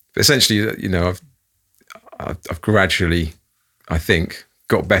 But essentially, I've gradually, I think,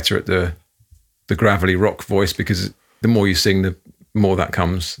 got better at the the gravelly rock voice, because the more you sing, the more that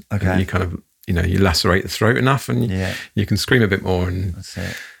comes. Okay. And you kind of, you lacerate the throat enough, and you can scream a bit more. And That's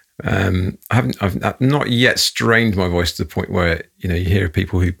it. I've not yet strained my voice to the point where, you hear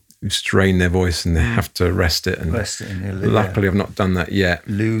people who strain their voice and they have to rest it. And luckily I've not done that yet.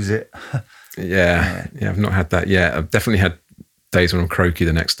 Lose it. Yeah, I've not had that yet. I've definitely had days when I'm croaky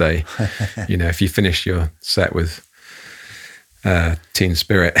the next day. If you finish your set with Teen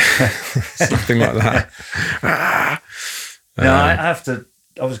Spirit, something like that.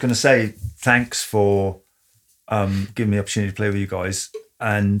 I was going to say thanks for giving me the opportunity to play with you guys,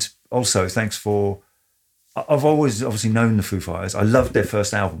 and also thanks for. I've always obviously known the Foo Fighters. I loved their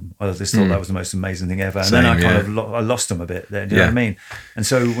first album. I just thought that was the most amazing thing ever. And then I kind of I lost them a bit there. Do you know what I mean? And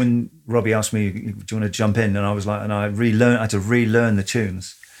so when Robbie asked me, "Do you want to jump in?" and I was like, and I had to relearn the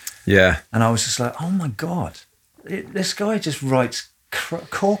tunes. Yeah. And I was just like, oh my God, this guy just writes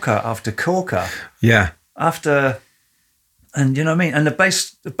corker after corker. Yeah. And you know what I mean? And the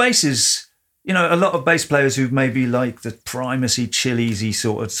bass is, a lot of bass players who maybe like the primacy, chilliesy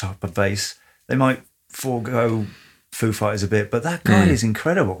sort of type of bass, they might forego Foo Fighters a bit, but that guy is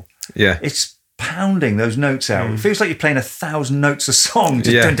incredible. Yeah. It's pounding those notes out. It feels like you're playing 1,000 notes a song.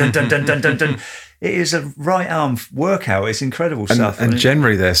 Just dun, dun, dun, dun, dun, dun, dun. It is a right arm workout. It's incredible stuff. And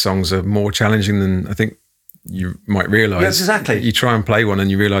generally their songs are more challenging than I think you might realise. Yes, exactly. You try and play one and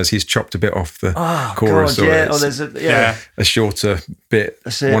you realise he's chopped a bit off the chorus. God, or there's a shorter bit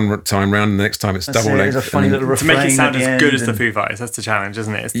one time round, and the next time it's double length. There's a funny little refrain to make it sound as good as and the Foo Fighters. That's the challenge,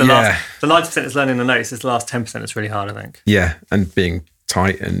 isn't it? It's the last 90% is learning the notes. It's the last 10% that's really hard, I think. Yeah, and being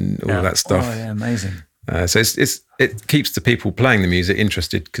tight and all that stuff. Oh yeah, amazing. So it keeps the people playing the music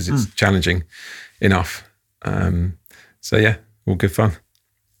interested because it's challenging enough. So yeah, all good fun.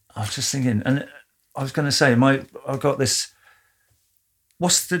 I was just thinking, and I was going to say, I've got this.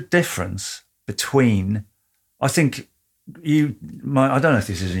 What's the difference between? I think I don't know if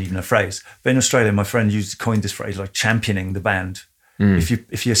this is even a phrase, but in Australia, my friend coined this phrase like championing the band.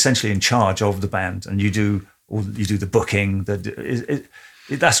 If you're essentially in charge of the band and you do the booking,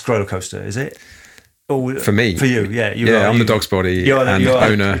 that's roller coaster, is it? For me, for you, I'm the dog's body you're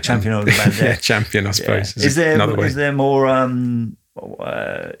owner, champion of the band. Yeah, champion, I suppose. Is there more?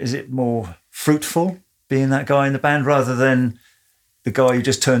 Is it more fruitful being that guy in the band rather than the guy who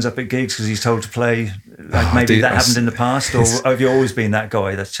just turns up at gigs because he's told to play? Like maybe that happened in the past, or have you always been that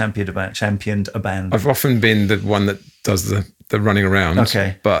guy that's championed a band? I've often been the one that does the running around.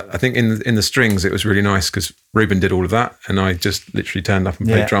 Okay, but I think in the strings it was really nice because Ruben did all of that, and I just literally turned up and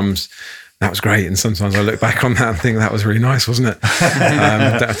played drums. That was great, and sometimes I look back on that and think that was really nice, wasn't it?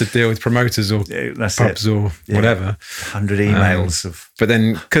 Don't have to deal with promoters or pubs or whatever. 100 emails But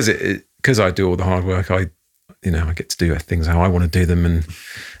then because I do all the hard work, I get to do things how I want to do them,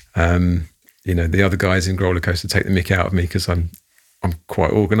 and the other guys in Roller Coaster take the mick out of me because I'm quite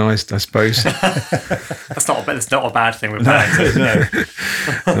organised, I suppose. That's not a bad thing with bands. No.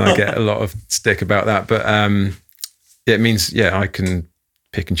 And I get a lot of stick about that, but it means I can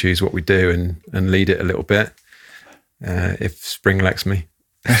pick and choose what we do and lead it a little bit if Spring lets me.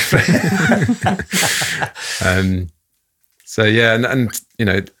 So yeah, and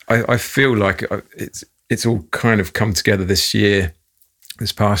I feel like it's all kind of come together this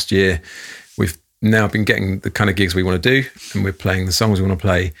past year. We've now been getting the kind of gigs we want to do, and we're playing the songs we want to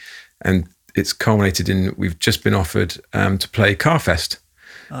play, and it's culminated in we've just been offered to play Carfest,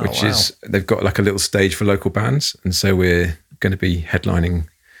 which is they've got like a little stage for local bands, and so we're going to be headlining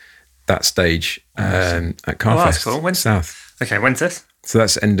that stage at Carfest. That's cool. When's South? Okay, when's this? So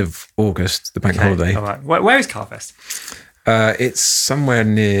that's end of August, the bank holiday. All right. Where is Carfest? It's somewhere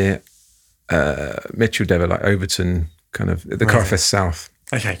near Mitchelldeva, like Overton, kind of the Carfest South.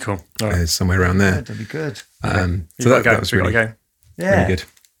 Okay, cool. All right. Somewhere around there. That'd be good. So that was really go. Yeah. really good.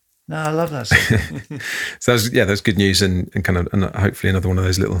 No, I love that stuff. So that's good news and kind of and hopefully another one of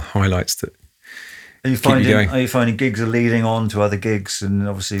those little highlights that. Are you finding gigs are leading on to other gigs and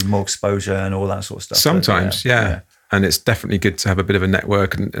obviously more exposure and all that sort of stuff? Sometimes, yeah. And it's definitely good to have a bit of a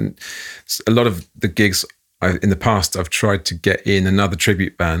network. And a lot of the gigs in the past, I've tried to get in another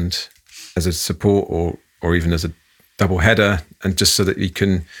tribute band as a support or even as a double header, and just so that you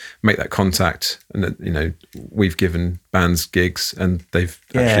can make that contact. And that, we've given bands gigs and they've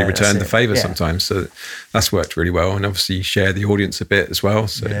actually returned the favour sometimes. So that's worked really well. And obviously you share the audience a bit as well.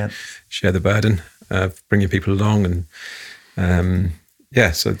 So share the burden of bringing people along. And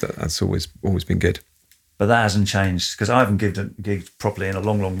so that's always been good. But that hasn't changed because I haven't gigged properly in a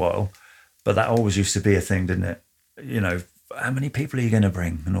long, long while. But that always used to be a thing, didn't it? how many people are you going to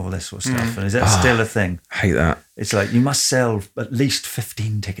bring and all this sort of stuff? And is that still a thing? I hate that. It's like, you must sell at least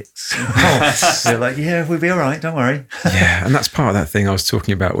 15 tickets. They're like, yeah, we'll be all right, don't worry. Yeah, and that's part of that thing I was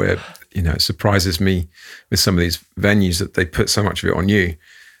talking about where, it surprises me with some of these venues that they put so much of it on you.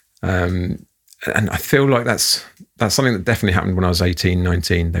 And I feel like that's something that definitely happened when I was 18,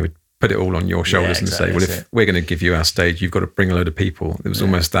 19. They would put it all on your shoulders and say, well, if we're going to give you our stage, you've got to bring a load of people. It was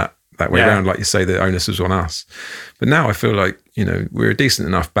almost that way around, like you say, the onus was on us. But now I feel like, we're a decent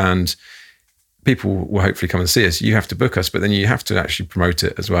enough band. People will hopefully come and see us. You have to book us, but then you have to actually promote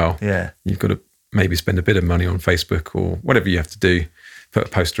it as well. Yeah. You've got to maybe spend a bit of money on Facebook or whatever you have to do, put a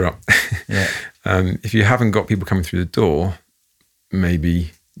poster up. Yeah. If you haven't got people coming through the door,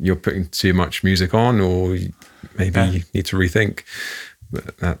 maybe you're putting too much music on, or maybe you need to rethink.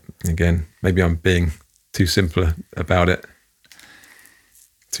 But that, again, maybe I'm being too simple about it.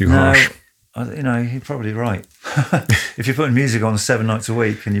 Too harsh. You're probably right. If you're putting music on 7 nights a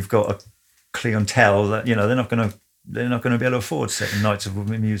week and you've got a clientele that, they're not going to be able to afford 7 nights of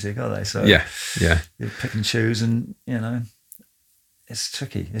music, are they? So yeah. You pick and choose, and it's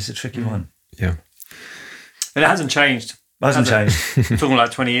tricky. It's a tricky one. Yeah. And it hasn't changed. Hasn't changed. Talking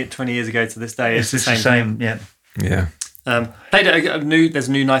like 20 years ago to this day, it's the same. Yeah. Yeah. Played there's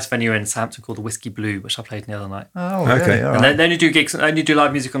a new nice venue in Southampton called the Whiskey Blue, which I played the other night. Oh, okay. Really? All right. And they only do gigs. They only do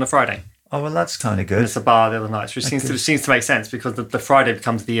live music on a Friday. Oh, well, that's kind of And good. it's a bar the other night, which seems to make sense because the Friday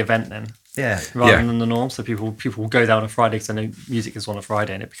becomes the event then, Yeah. rather than the norm. So people will go down on a Friday because they know music is on a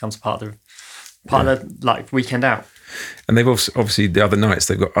Friday, and it becomes part of the like weekend out. And they've also, obviously the other nights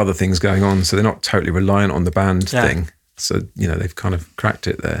they've got other things going on, so they're not totally reliant on the band thing. So they've kind of cracked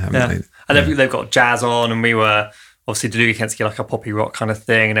it there, haven't they? And they've got jazz on, and we were obviously the Denbigh Kents get like a poppy rock kind of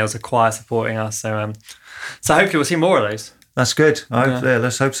thing, and there was a choir supporting us. So hopefully we'll see more of those. That's good.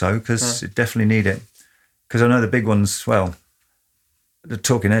 Let's hope so, because it definitely need it. Because I know the big ones, well, the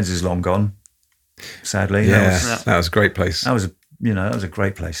Talking Heads is long gone, sadly. Yeah, that was a great place. That was a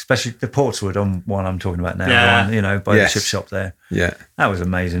great place, especially the Portswood one I'm talking about now. The one, by the chip shop there. Yeah, that was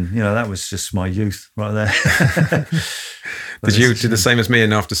amazing. That was just my youth right there. Did you do the same as me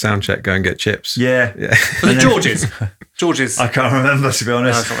and after sound check go and get chips? Yeah. But the George's. I can't remember, to be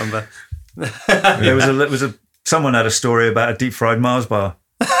honest. I can't remember. There was a someone had a story about a deep fried Mars bar.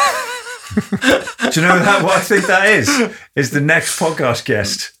 Do you know what I think that is? Is the next podcast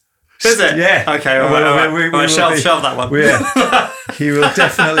guest. Is it? Yeah. Okay, all right. Shelve that one. Yeah. He will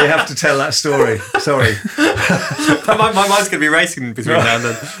definitely have to tell that story. Sorry. my mind's going to be racing between now and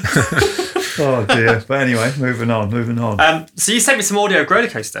then. Oh, dear. But anyway, moving on. So you sent me some audio of Roller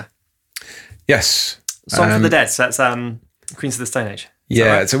Coaster. Yes. Song for the Dead. So that's Queens of the Stone Age.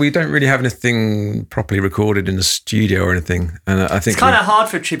 Yeah, right? so we don't really have anything properly recorded in the studio or anything. And I think it's kind of hard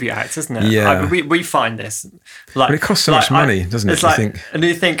for tribute acts, isn't it? Yeah. We find this. Like, but it costs so much money, doesn't it? It's and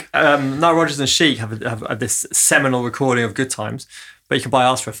you think Nile Rodgers and Chic have this seminal recording of Good Times, but you can buy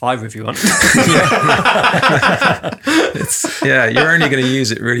ours for $5 if you want. You're only going to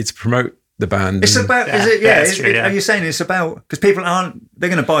use it really to promote the band. It's about, is it? Yeah, it's true, are you saying it's about, because people they're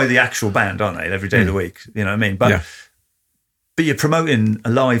going to buy the actual band, aren't they, every day of the week? You know what I mean? But you're promoting a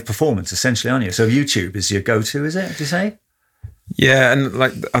live performance, essentially, aren't you? So YouTube is your go-to, is it? Did you say? Yeah, and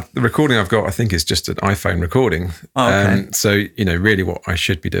like the recording I've got, I think is just an iPhone recording. Oh, okay. So really, what I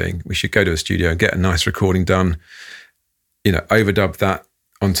should be doing, we should go to a studio and get a nice recording done. Overdub that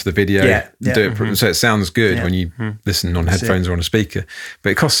onto the video, do it so it sounds good when you listen on headphones or on a speaker.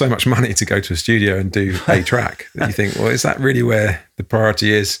 But it costs so much money to go to a studio and do a track that you think, well, is that really where the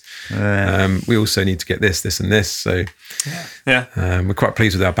priority is? We also need to get this, and this. So we're quite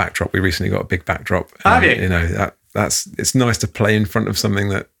pleased with our backdrop. We recently got a big backdrop. Have you? It's nice to play in front of something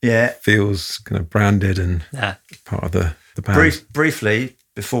that feels kind of branded and part of the band. Briefly,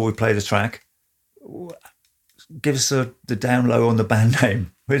 before we play the track, give us the down low on the band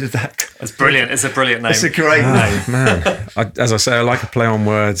name. Where did that go? It's brilliant. It's a brilliant name. It's a great name. Man. As I say, I like a play on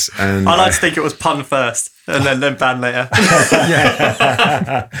words. And I like to think it was pun first and then band later.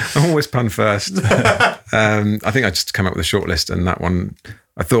 I'm always pun first. I think I just came up with a short list, and that one,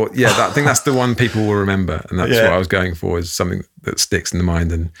 I thought, I think that's the one people will remember. And that's what I was going for, is something that sticks in the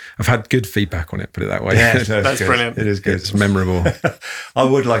mind. And I've had good feedback on it, put it that way. Yeah, that's brilliant. It is good. It's memorable. I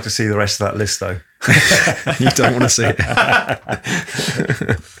would like to see the rest of that list, though. You don't want to see it.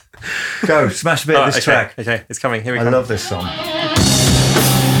 Go, smash a bit of this track. Okay, it's coming. Here we go. I love this song.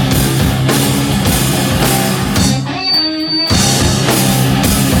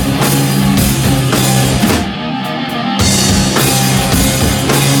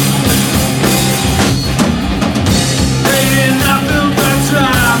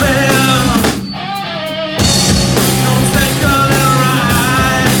 Don't take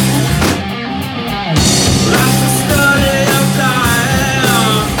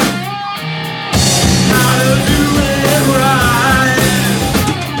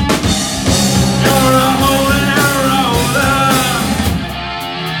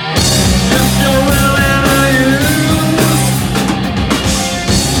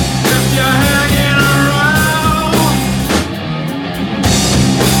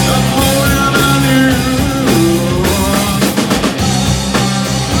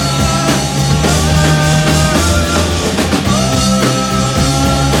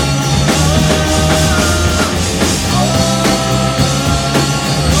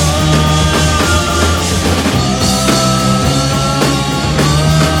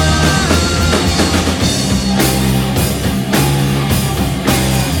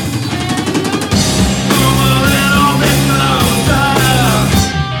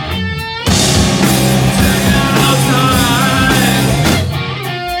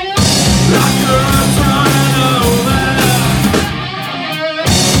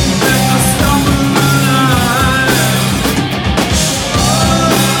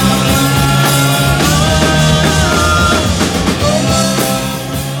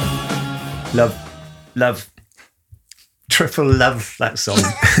love, triple love that song.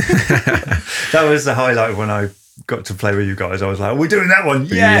 That was the highlight when I got to play with you guys. I was like, we're doing that one.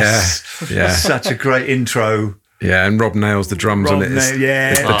 Yes. Yeah. Such a great intro. Yeah, and Rob nails the drums on it.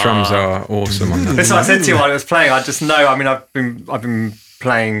 The drums are awesome on that. That's what I said to you while I was playing. I just know. I mean, I've been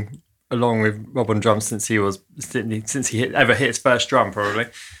playing along with Rob on drums since he ever hit his first drum, probably,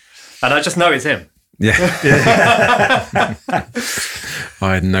 and I just know it's him. Yeah.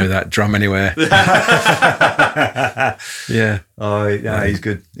 I'd know that drum anywhere. Yeah. Oh, yeah, he's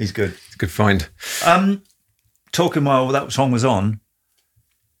good. He's good. It's a good find. Talking while that song was on,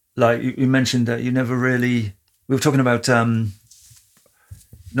 like you mentioned that you never really. We were talking about not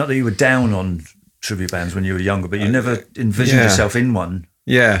that you were down on tribute bands when you were younger, but you never envisioned yourself in one.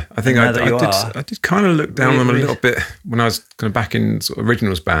 Yeah, I think I I did kind of look down on them a little bit when I was kind of back in sort of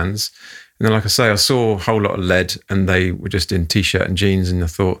originals bands. And then, like I say, I saw a whole lot of Lead and they were just in T-shirt and jeans, and I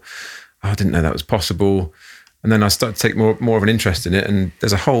thought, oh, I didn't know that was possible. And then I started to take more of an interest in it, and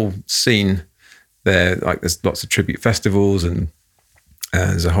there's a whole scene there. Like there's lots of tribute festivals, and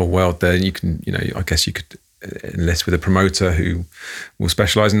there's a whole world there. And you can, I guess you could enlist with a promoter who will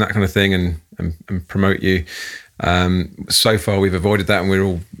specialise in that kind of thing and promote you. So far we've avoided that,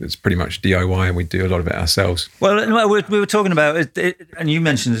 and it's pretty much DIY, and we do a lot of it ourselves. Well, we were talking about it, and you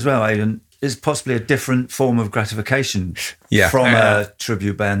mentioned as well, Aidan, is possibly a different form of gratification from a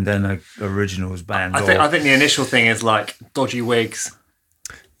tribute band than a originals band. I think the initial thing is like dodgy wigs,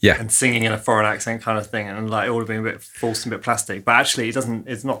 and singing in a foreign accent kind of thing, and like it all being a bit false and a bit plastic. But actually, it doesn't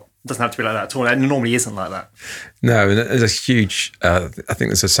have to be like that at all. It normally isn't like that. No, and there's a huge. I think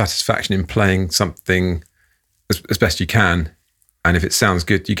there's a satisfaction in playing something as best you can, and if it sounds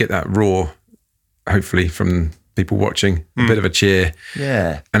good, you get that raw, hopefully from people watching, a bit of a cheer.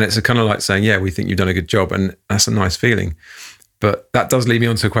 Yeah. And it's a kind of like saying, yeah, we think you've done a good job, and that's a nice feeling. But that does lead me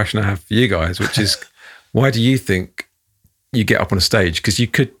on to a question I have for you guys, which is, why do you think you get up on a stage? Because you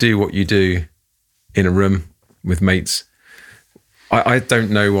could do what you do in a room with mates. I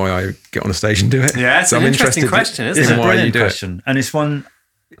don't know why I get on a stage and do it. Yeah, it's an interesting question, isn't it? It's a why you brilliant do question. it. And it's one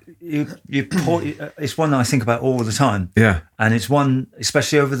it's one that I think about all the time. Yeah. And it's one,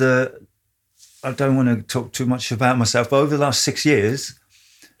 especially I don't want to talk too much about myself, but over the last 6 years,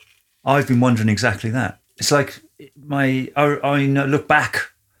 I've been wondering exactly that. It's like I look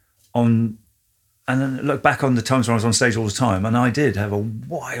back on the times when I was on stage all the time, and I did have a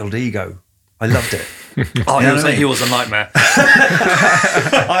wild ego. I loved it. He was a nightmare.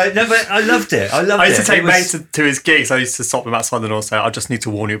 I loved it. I used to take mates to his gigs. I used to stop them outside the door and say, I just need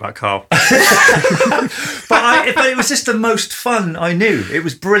to warn you about Carl. But it was just the most fun I knew. It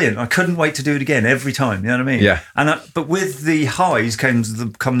was brilliant. I couldn't wait to do it again every time. You know what I mean? Yeah. But with the highs come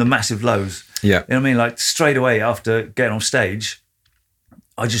the massive lows. Yeah. You know what I mean? Like straight away after getting on stage,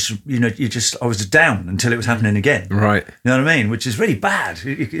 I was down until it was happening again. Right. You know what I mean? Which is really bad.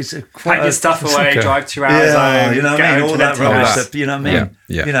 It's pack your stuff away, drive 2 hours home. You know what I mean? All that rubbish. You know what I mean?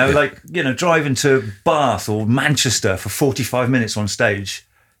 Yeah. Driving to Bath or Manchester for 45 minutes on stage,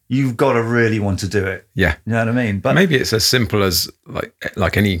 you've got to really want to do it. Yeah. You know what I mean? But maybe it's as simple as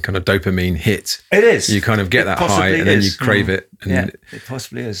like any kind of dopamine hit. It is. You kind of get that high and then you crave it. And it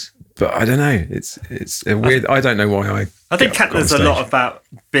possibly is. But I don't know. It's a weird. I don't know why I think there's a lot about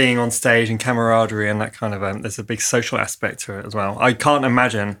being on stage and camaraderie and that kind of. There's a big social aspect to it as well. I can't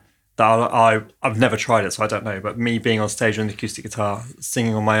imagine that I've never tried it, so I don't know. But me being on stage with an acoustic guitar,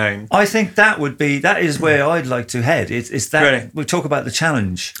 singing on my own, I think that is where I'd like to head. It's that really? We talk about the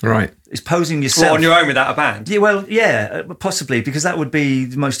challenge, right? It's posing yourself on your own without a band. Yeah, well, yeah, possibly, because that would be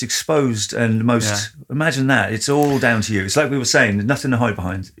the most exposed and the most. Yeah. Imagine that it's all down to you. It's like we were saying, there's nothing to hide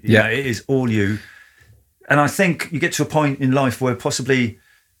behind. You know, it is all you. And I think you get to a point in life where possibly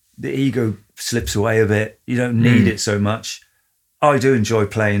the ego slips away a bit. You don't need it so much. I do enjoy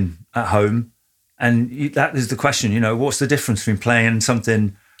playing at home, and that is the question. What's the difference between playing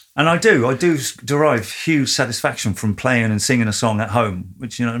something? And I do derive huge satisfaction from playing and singing a song at home,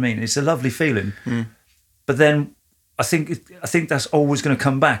 which, you know what I mean? It's a lovely feeling. But then I think that's always going to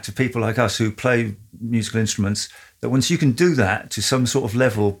come back to people like us who play musical instruments, that once you can do that to some sort of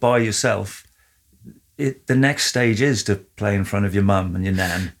level by yourself, the next stage is to play in front of your mum and your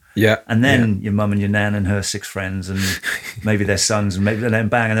nan. Yeah. And then your mum and your nan and her 6 friends and maybe their sons, and maybe then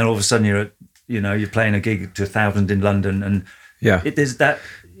bang, and then all of a sudden you're playing a gig to 1,000 in London, and there's that.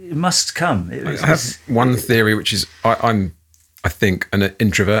 It must come. I have one theory, which is I think an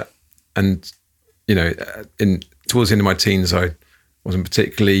introvert, and towards the end of my teens, I wasn't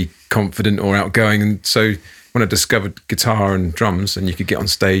particularly confident or outgoing, and so when I discovered guitar and drums, and you could get on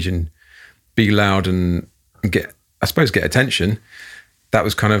stage and be loud and get attention, that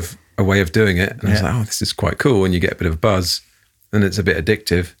was kind of a way of doing it. And I was like, oh, this is quite cool. And you get a bit of a buzz and it's a bit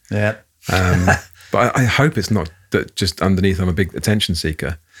addictive. Yeah. But I hope it's not that just underneath I'm a big attention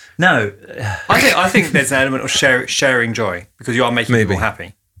seeker. No. I think there's an element of sharing joy because you are making people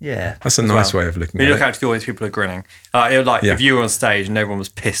happy. Yeah. That's a nice way of looking When at you look it. out to the audience, people are grinning. If you were on stage and everyone was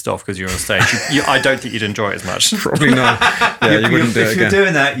pissed off because you were on stage, I don't think you'd enjoy it as much. Probably not. Yeah, you wouldn't do it If you're again.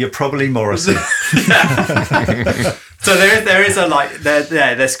 doing that, you're probably Morrissey. So there is a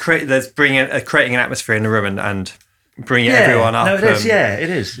there's creating an atmosphere in the room and bringing everyone up. No, it is. It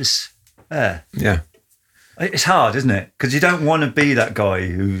is. It's, Yeah. it's hard, isn't it? Because you don't want to be that guy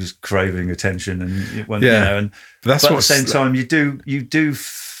who's craving attention, and you know, and But at the same time, you do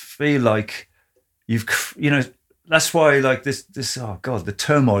feel like that's why like this the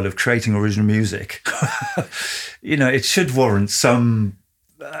turmoil of creating original music. It should warrant some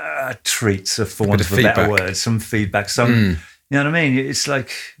treats, for want of a better word, some feedback, some. You know what I mean? It's like,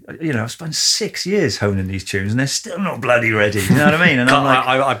 I've spent 6 years honing these tunes and they're still not bloody ready. You know what I mean? And I'm like,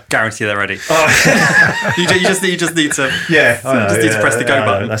 I guarantee they're ready. you just need to need to press the go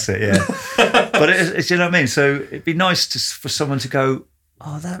button. That's it. Yeah. But it's you know what I mean. So it'd be nice for someone to go,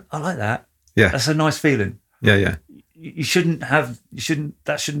 I like that. Yeah. That's a nice feeling. Yeah.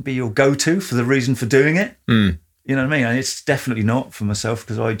 That shouldn't be your go-to for the reason for doing it. You know what I mean? And it's definitely not for myself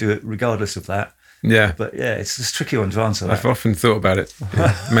because I do it regardless of that. Yeah. But yeah, it's a tricky one to answer. I've often thought about it.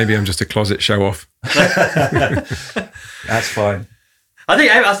 Yeah. Maybe I'm just a closet show off. That's fine.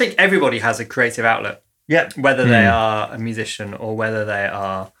 I think everybody has a creative outlet. Yeah. Whether they are a musician or whether they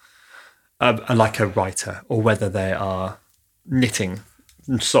are like a writer or whether they are knitting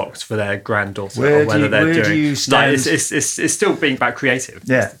socks for their granddaughter or whether they're doing. Do you stand? Like, it's still being about creative.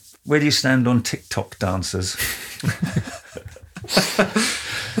 Yeah. Where do you stand on TikTok dancers?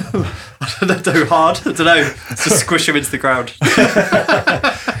 I don't know, hard. I don't know. Just squish them into the ground.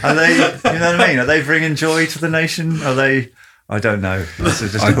 Are they? You know what I mean? Are they bringing joy to the nation? Are they? I don't know. This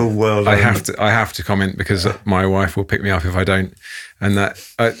is just a whole world. I have to comment because my wife will pick me up if I don't. And that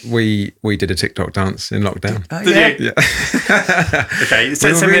we did a TikTok dance in lockdown. Did you? Yeah. Okay,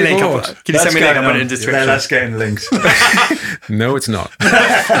 send me a link. Can you send me a link? I'll put it in the description. That's getting linked. No, it's not.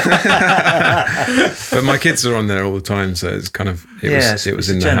 But my kids are on there all the time, so it's kind of it was it's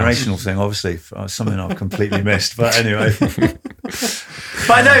in a the generational house. thing, obviously. Something I've completely missed. But anyway,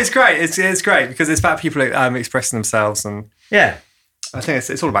 But no, it's great. It's great because it's about people expressing themselves, and yeah, I think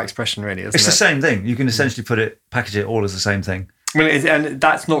it's all about expression, really. Isn't it's the it? same thing. You can essentially package it all as the same thing. I mean, and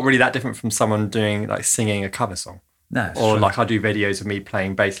that's not really that different from someone doing like singing a cover song. No, it's Or true. like I do videos of me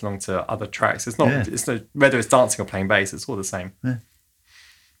playing bass along to other tracks. It's not. Yeah. It's no, whether it's dancing or playing bass. It's all the same. It's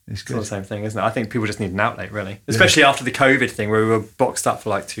It's all good. the same thing, isn't it? I think people just need an outlet, really, especially after the COVID thing where we were boxed up for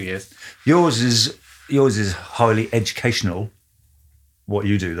like 2 years. Yours is highly educational. What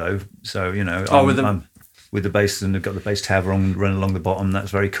you do though, so I'm with the bass and I've got the bass tab running along the bottom.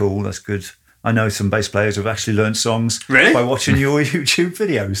 That's very cool. That's good. I know some bass players who've actually learned songs by watching your YouTube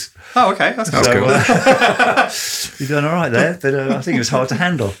videos. Oh, okay, that's That's cool. good. You've done all right there, but I think it was hard to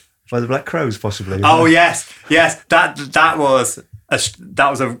handle by the Black Crows, possibly. Oh yes. That was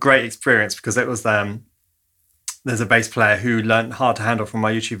a great experience because it was there's a bass player who learned hard to handle from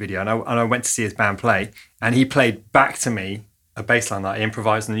my YouTube video, and I went to see his band play, and he played back to me a bass line that I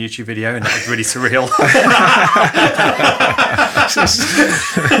improvised in the YouTube video, and that was really surreal.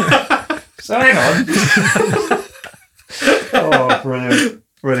 So hang on. Oh, brilliant.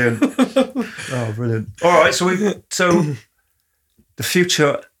 Oh, brilliant. All right, so the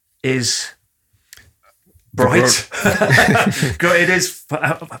future is bright. It is.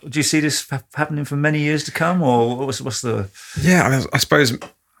 Do you see this happening for many years to come, or what's the? Yeah, I suppose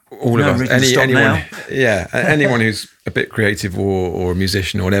all No of us, reason to stop anyone, now. anyone who's a bit creative or a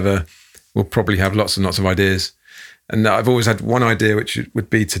musician or whatever will probably have lots and lots of ideas. And I've always had one idea, which would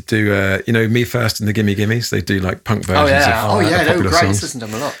be to do, Me First and the Gimme Gimmes. They do like punk versions of they were popular great. songs. Listen to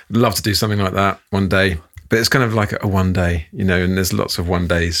them a lot. I'd love to do something like that one day, but it's kind of like a one day, and there's lots of one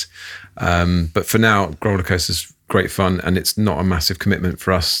days. But for now, Roller Coaster's great fun, and it's not a massive commitment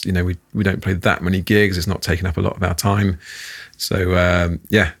for us. We don't play that many gigs. It's not taking up a lot of our time. So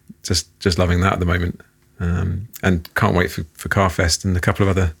just loving that at the moment. And can't wait for Carfest and a couple of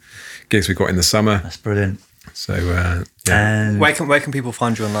other gigs we've got in the summer. That's brilliant. So And Where can people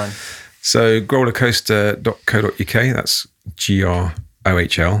find you online? So growlercoaster.co.uk, that's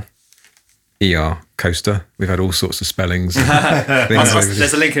GROHLER coaster. We've had all sorts of spellings. and things over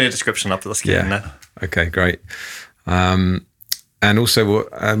There's a link in the description up. Let's get in there. Okay, great. And also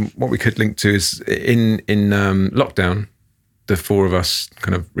what we could link to is in lockdown, the four of us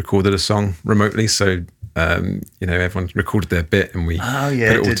kind of recorded a song remotely. So everyone recorded their bit and we put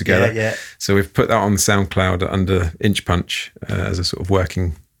it all together. Yeah. So we've put that on SoundCloud under Inch Punch as a sort of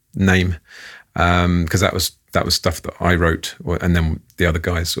working name, because that was stuff that I wrote, and then the other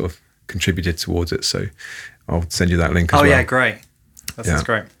guys sort of contributed towards it. So I'll send you that link as well. Oh yeah, great. That's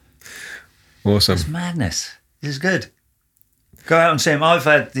great. Awesome. It's madness. This is good. Go out and see them. I've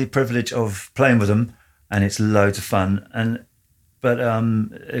had the privilege of playing with them, and it's loads of fun. But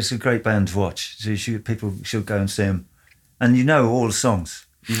it's a great band to watch. So people should go and see them. And you know all the songs.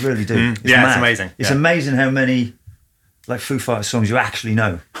 You really do. It's It's amazing. It's amazing how many Foo Fighters songs you actually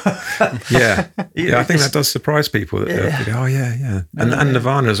know. Yeah, I think that does surprise people. That they go, oh yeah. And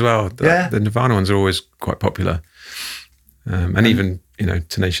Nirvana as well. The Nirvana ones are always quite popular. And even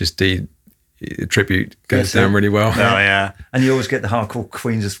Tenacious D tribute goes down really well. Oh yeah. And you always get the hardcore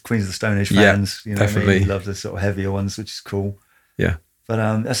Queens of the Stone Age fans. Yeah, definitely. You love the sort of heavier ones, which is cool. Yeah.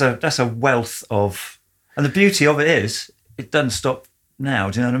 But that's a wealth of, and the beauty of it is it doesn't stop now.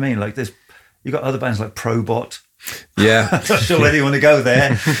 Do you know what I mean? Like you got other bands like Probot. Yeah. I'm not sure whether you want to go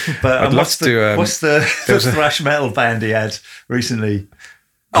there. But what's the thrash metal band he had recently?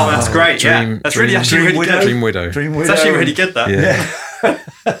 Oh, that's great. That's really good. Dream Widow. It's actually really good. That. Yeah.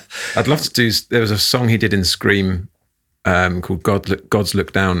 I'd love to do. There was a song he did in Scream called God's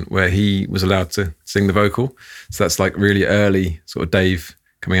Look Down, where he was allowed to sing the vocal. So that's like really early sort of Dave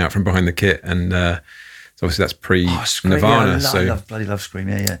coming out from behind the kit, and so obviously that's pre Nirvana. I bloody love Scream.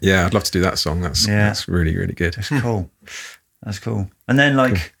 Yeah. Yeah, I'd love to do that song. That's really, really good. That's cool. That's cool. And then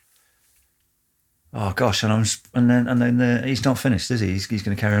oh gosh, and then he's not finished, is he? He's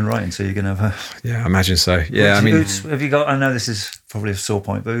going to carry on writing, so you're going to have a... Yeah, I imagine so. Yeah, have you got? I know this is probably a sore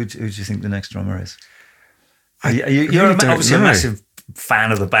point, but who do you think the next drummer is? You're obviously a massive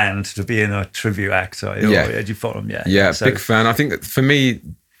fan of the band to be in a tribute act. Do you follow them? Yeah, big fan. I think that for me,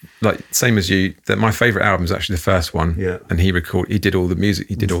 like same as you, that my favourite album is actually the first one. Yeah. And he did all the music,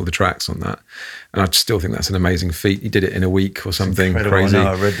 he did all the tracks on that, and I still think that's an amazing feat. He did it in a week or something crazy.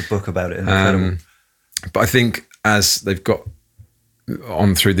 I read the book about it. Incredible. But I think as they've got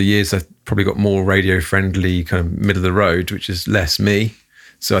on through the years, they've probably got more radio-friendly, kind of middle of the road, which is less me.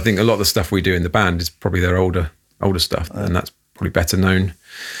 So I think a lot of the stuff we do in the band is probably their older stuff, and that's probably better known.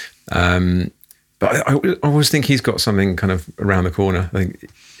 But I always think he's got something kind of around the corner. I think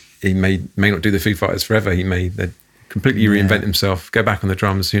he may not do the Foo Fighters forever. He may completely reinvent himself, go back on the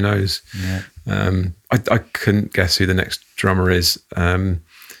drums. Who knows? Yeah. I couldn't guess who the next drummer is.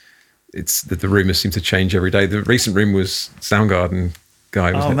 It's the rumours seem to change every day. The recent rumour was Soundgarden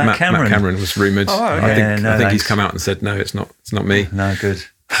guy, wasn't it? Matt Cameron was rumoured. Oh, okay. I think he's come out and said no, it's not me. No, good.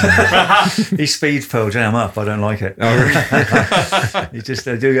 He speeds Pearl Jam up. I don't like it. Oh, really? He just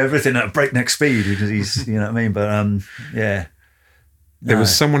do everything at breakneck speed because he's, you know what I mean. But yeah, there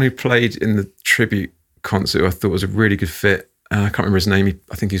was someone who played in the tribute concert who I thought was a really good fit. I can't remember his name.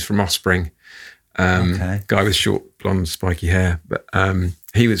 I think he's from Offspring. Guy with short blonde spiky hair, but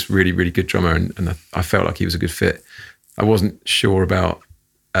he was really, really good drummer, and I felt like he was a good fit. I wasn't sure about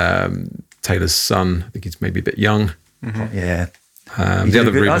Taylor's son. I think he's maybe a bit young. Mm-hmm. Yeah. I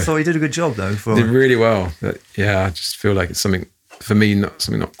thought he did a good job though. Did really well. But I just feel like it's something for me,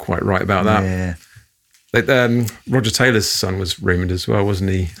 not quite right about that. Yeah. Like Roger Taylor's son was rumoured as well, wasn't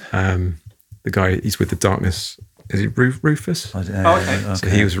he? The guy he's with the Darkness. Is he Rufus? Okay. So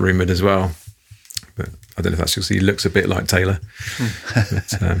he was rumoured as well. But I don't know if that's because he looks a bit like Taylor.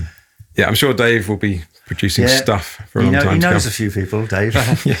 But, I'm sure Dave will be producing stuff for a long time. He knows to a few people, Dave.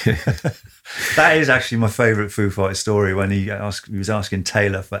 That is actually my favourite Foo Fighters story when he was asking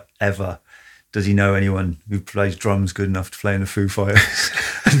Taylor forever, does he know anyone who plays drums good enough to play in the Foo Fighters?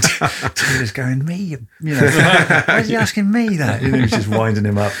 And Taylor's going, me? Why is he asking me that? He was just winding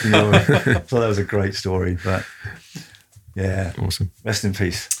him up. So that was a great story. But yeah. Awesome. Rest in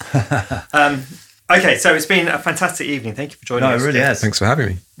peace. Okay, so it's been a fantastic evening. Thank you for joining us. No, it really has. Thanks for having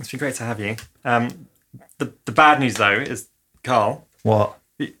me. It's been great to have you. The bad news, though, is, Carl. What?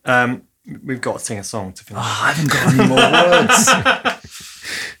 We've got to sing a song to finish. I haven't got any more words.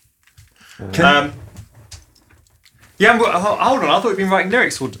 Hold on. I thought you'd been writing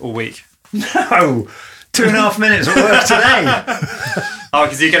lyrics all week. No, 2.5 minutes at work today. Oh,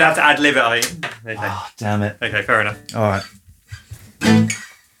 because you're going to have to ad-lib it, are you? Okay. Oh, damn it. Okay, fair enough. All right.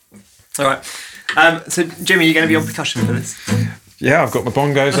 So, Jimmy, you're going to be on percussion for this? Yeah, I've got my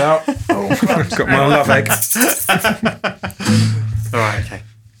bongos out. I've got my love egg. All right, okay.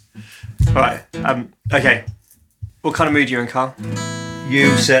 All right, okay. What kind of mood are you in, Carl?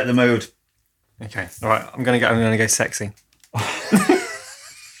 You set the mood. Okay, all right. I'm gonna go sexy. Well,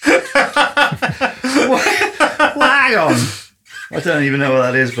 hang on. I don't even know what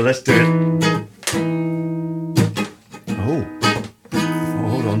that is, but let's do it.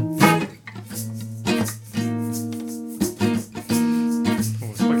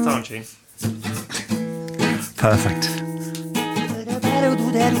 Perfect.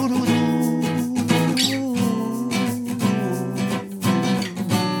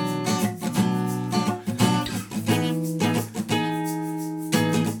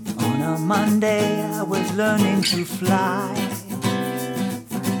 On a Monday, I was learning to fly.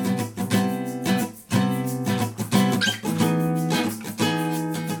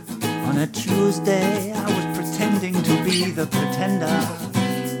 On a Tuesday, I was pretending to be the pretender.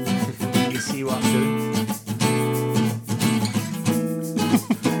 You see what I'm doing?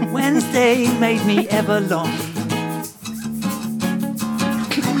 Wednesday made me ever long.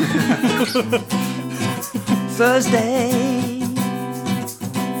 Thursday,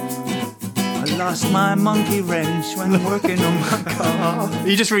 I lost my monkey wrench when working on my car. Are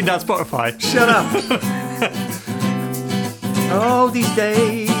you just reading out Spotify? Shut up. Oh, these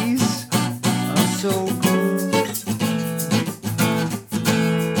days are so good.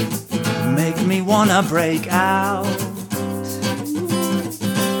 Make me wanna break out.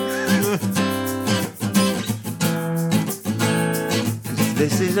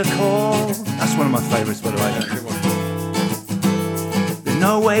 This is a call. That's one of my favourites, by the way. There's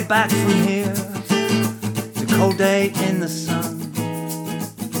no way back from here. It's a cold day in the sun.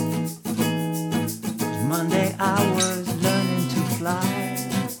 Monday I was learning to fly.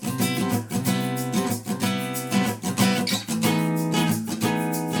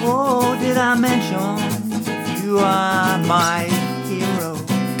 Oh, did I mention you are my hero?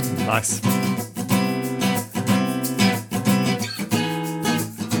 Nice.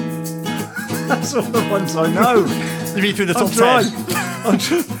 That's all the ones I know. You mean through the top I'm trying.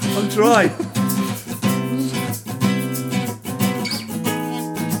 10? I'm trying.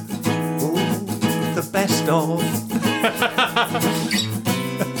 Oh, the best of.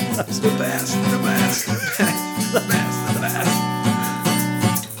 That's the best. The best. The best. The best.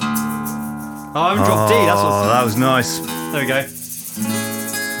 Oh, I haven't dropped D. That's Oh, what's... that was nice. There we go.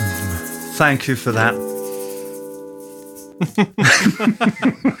 Thank you for that.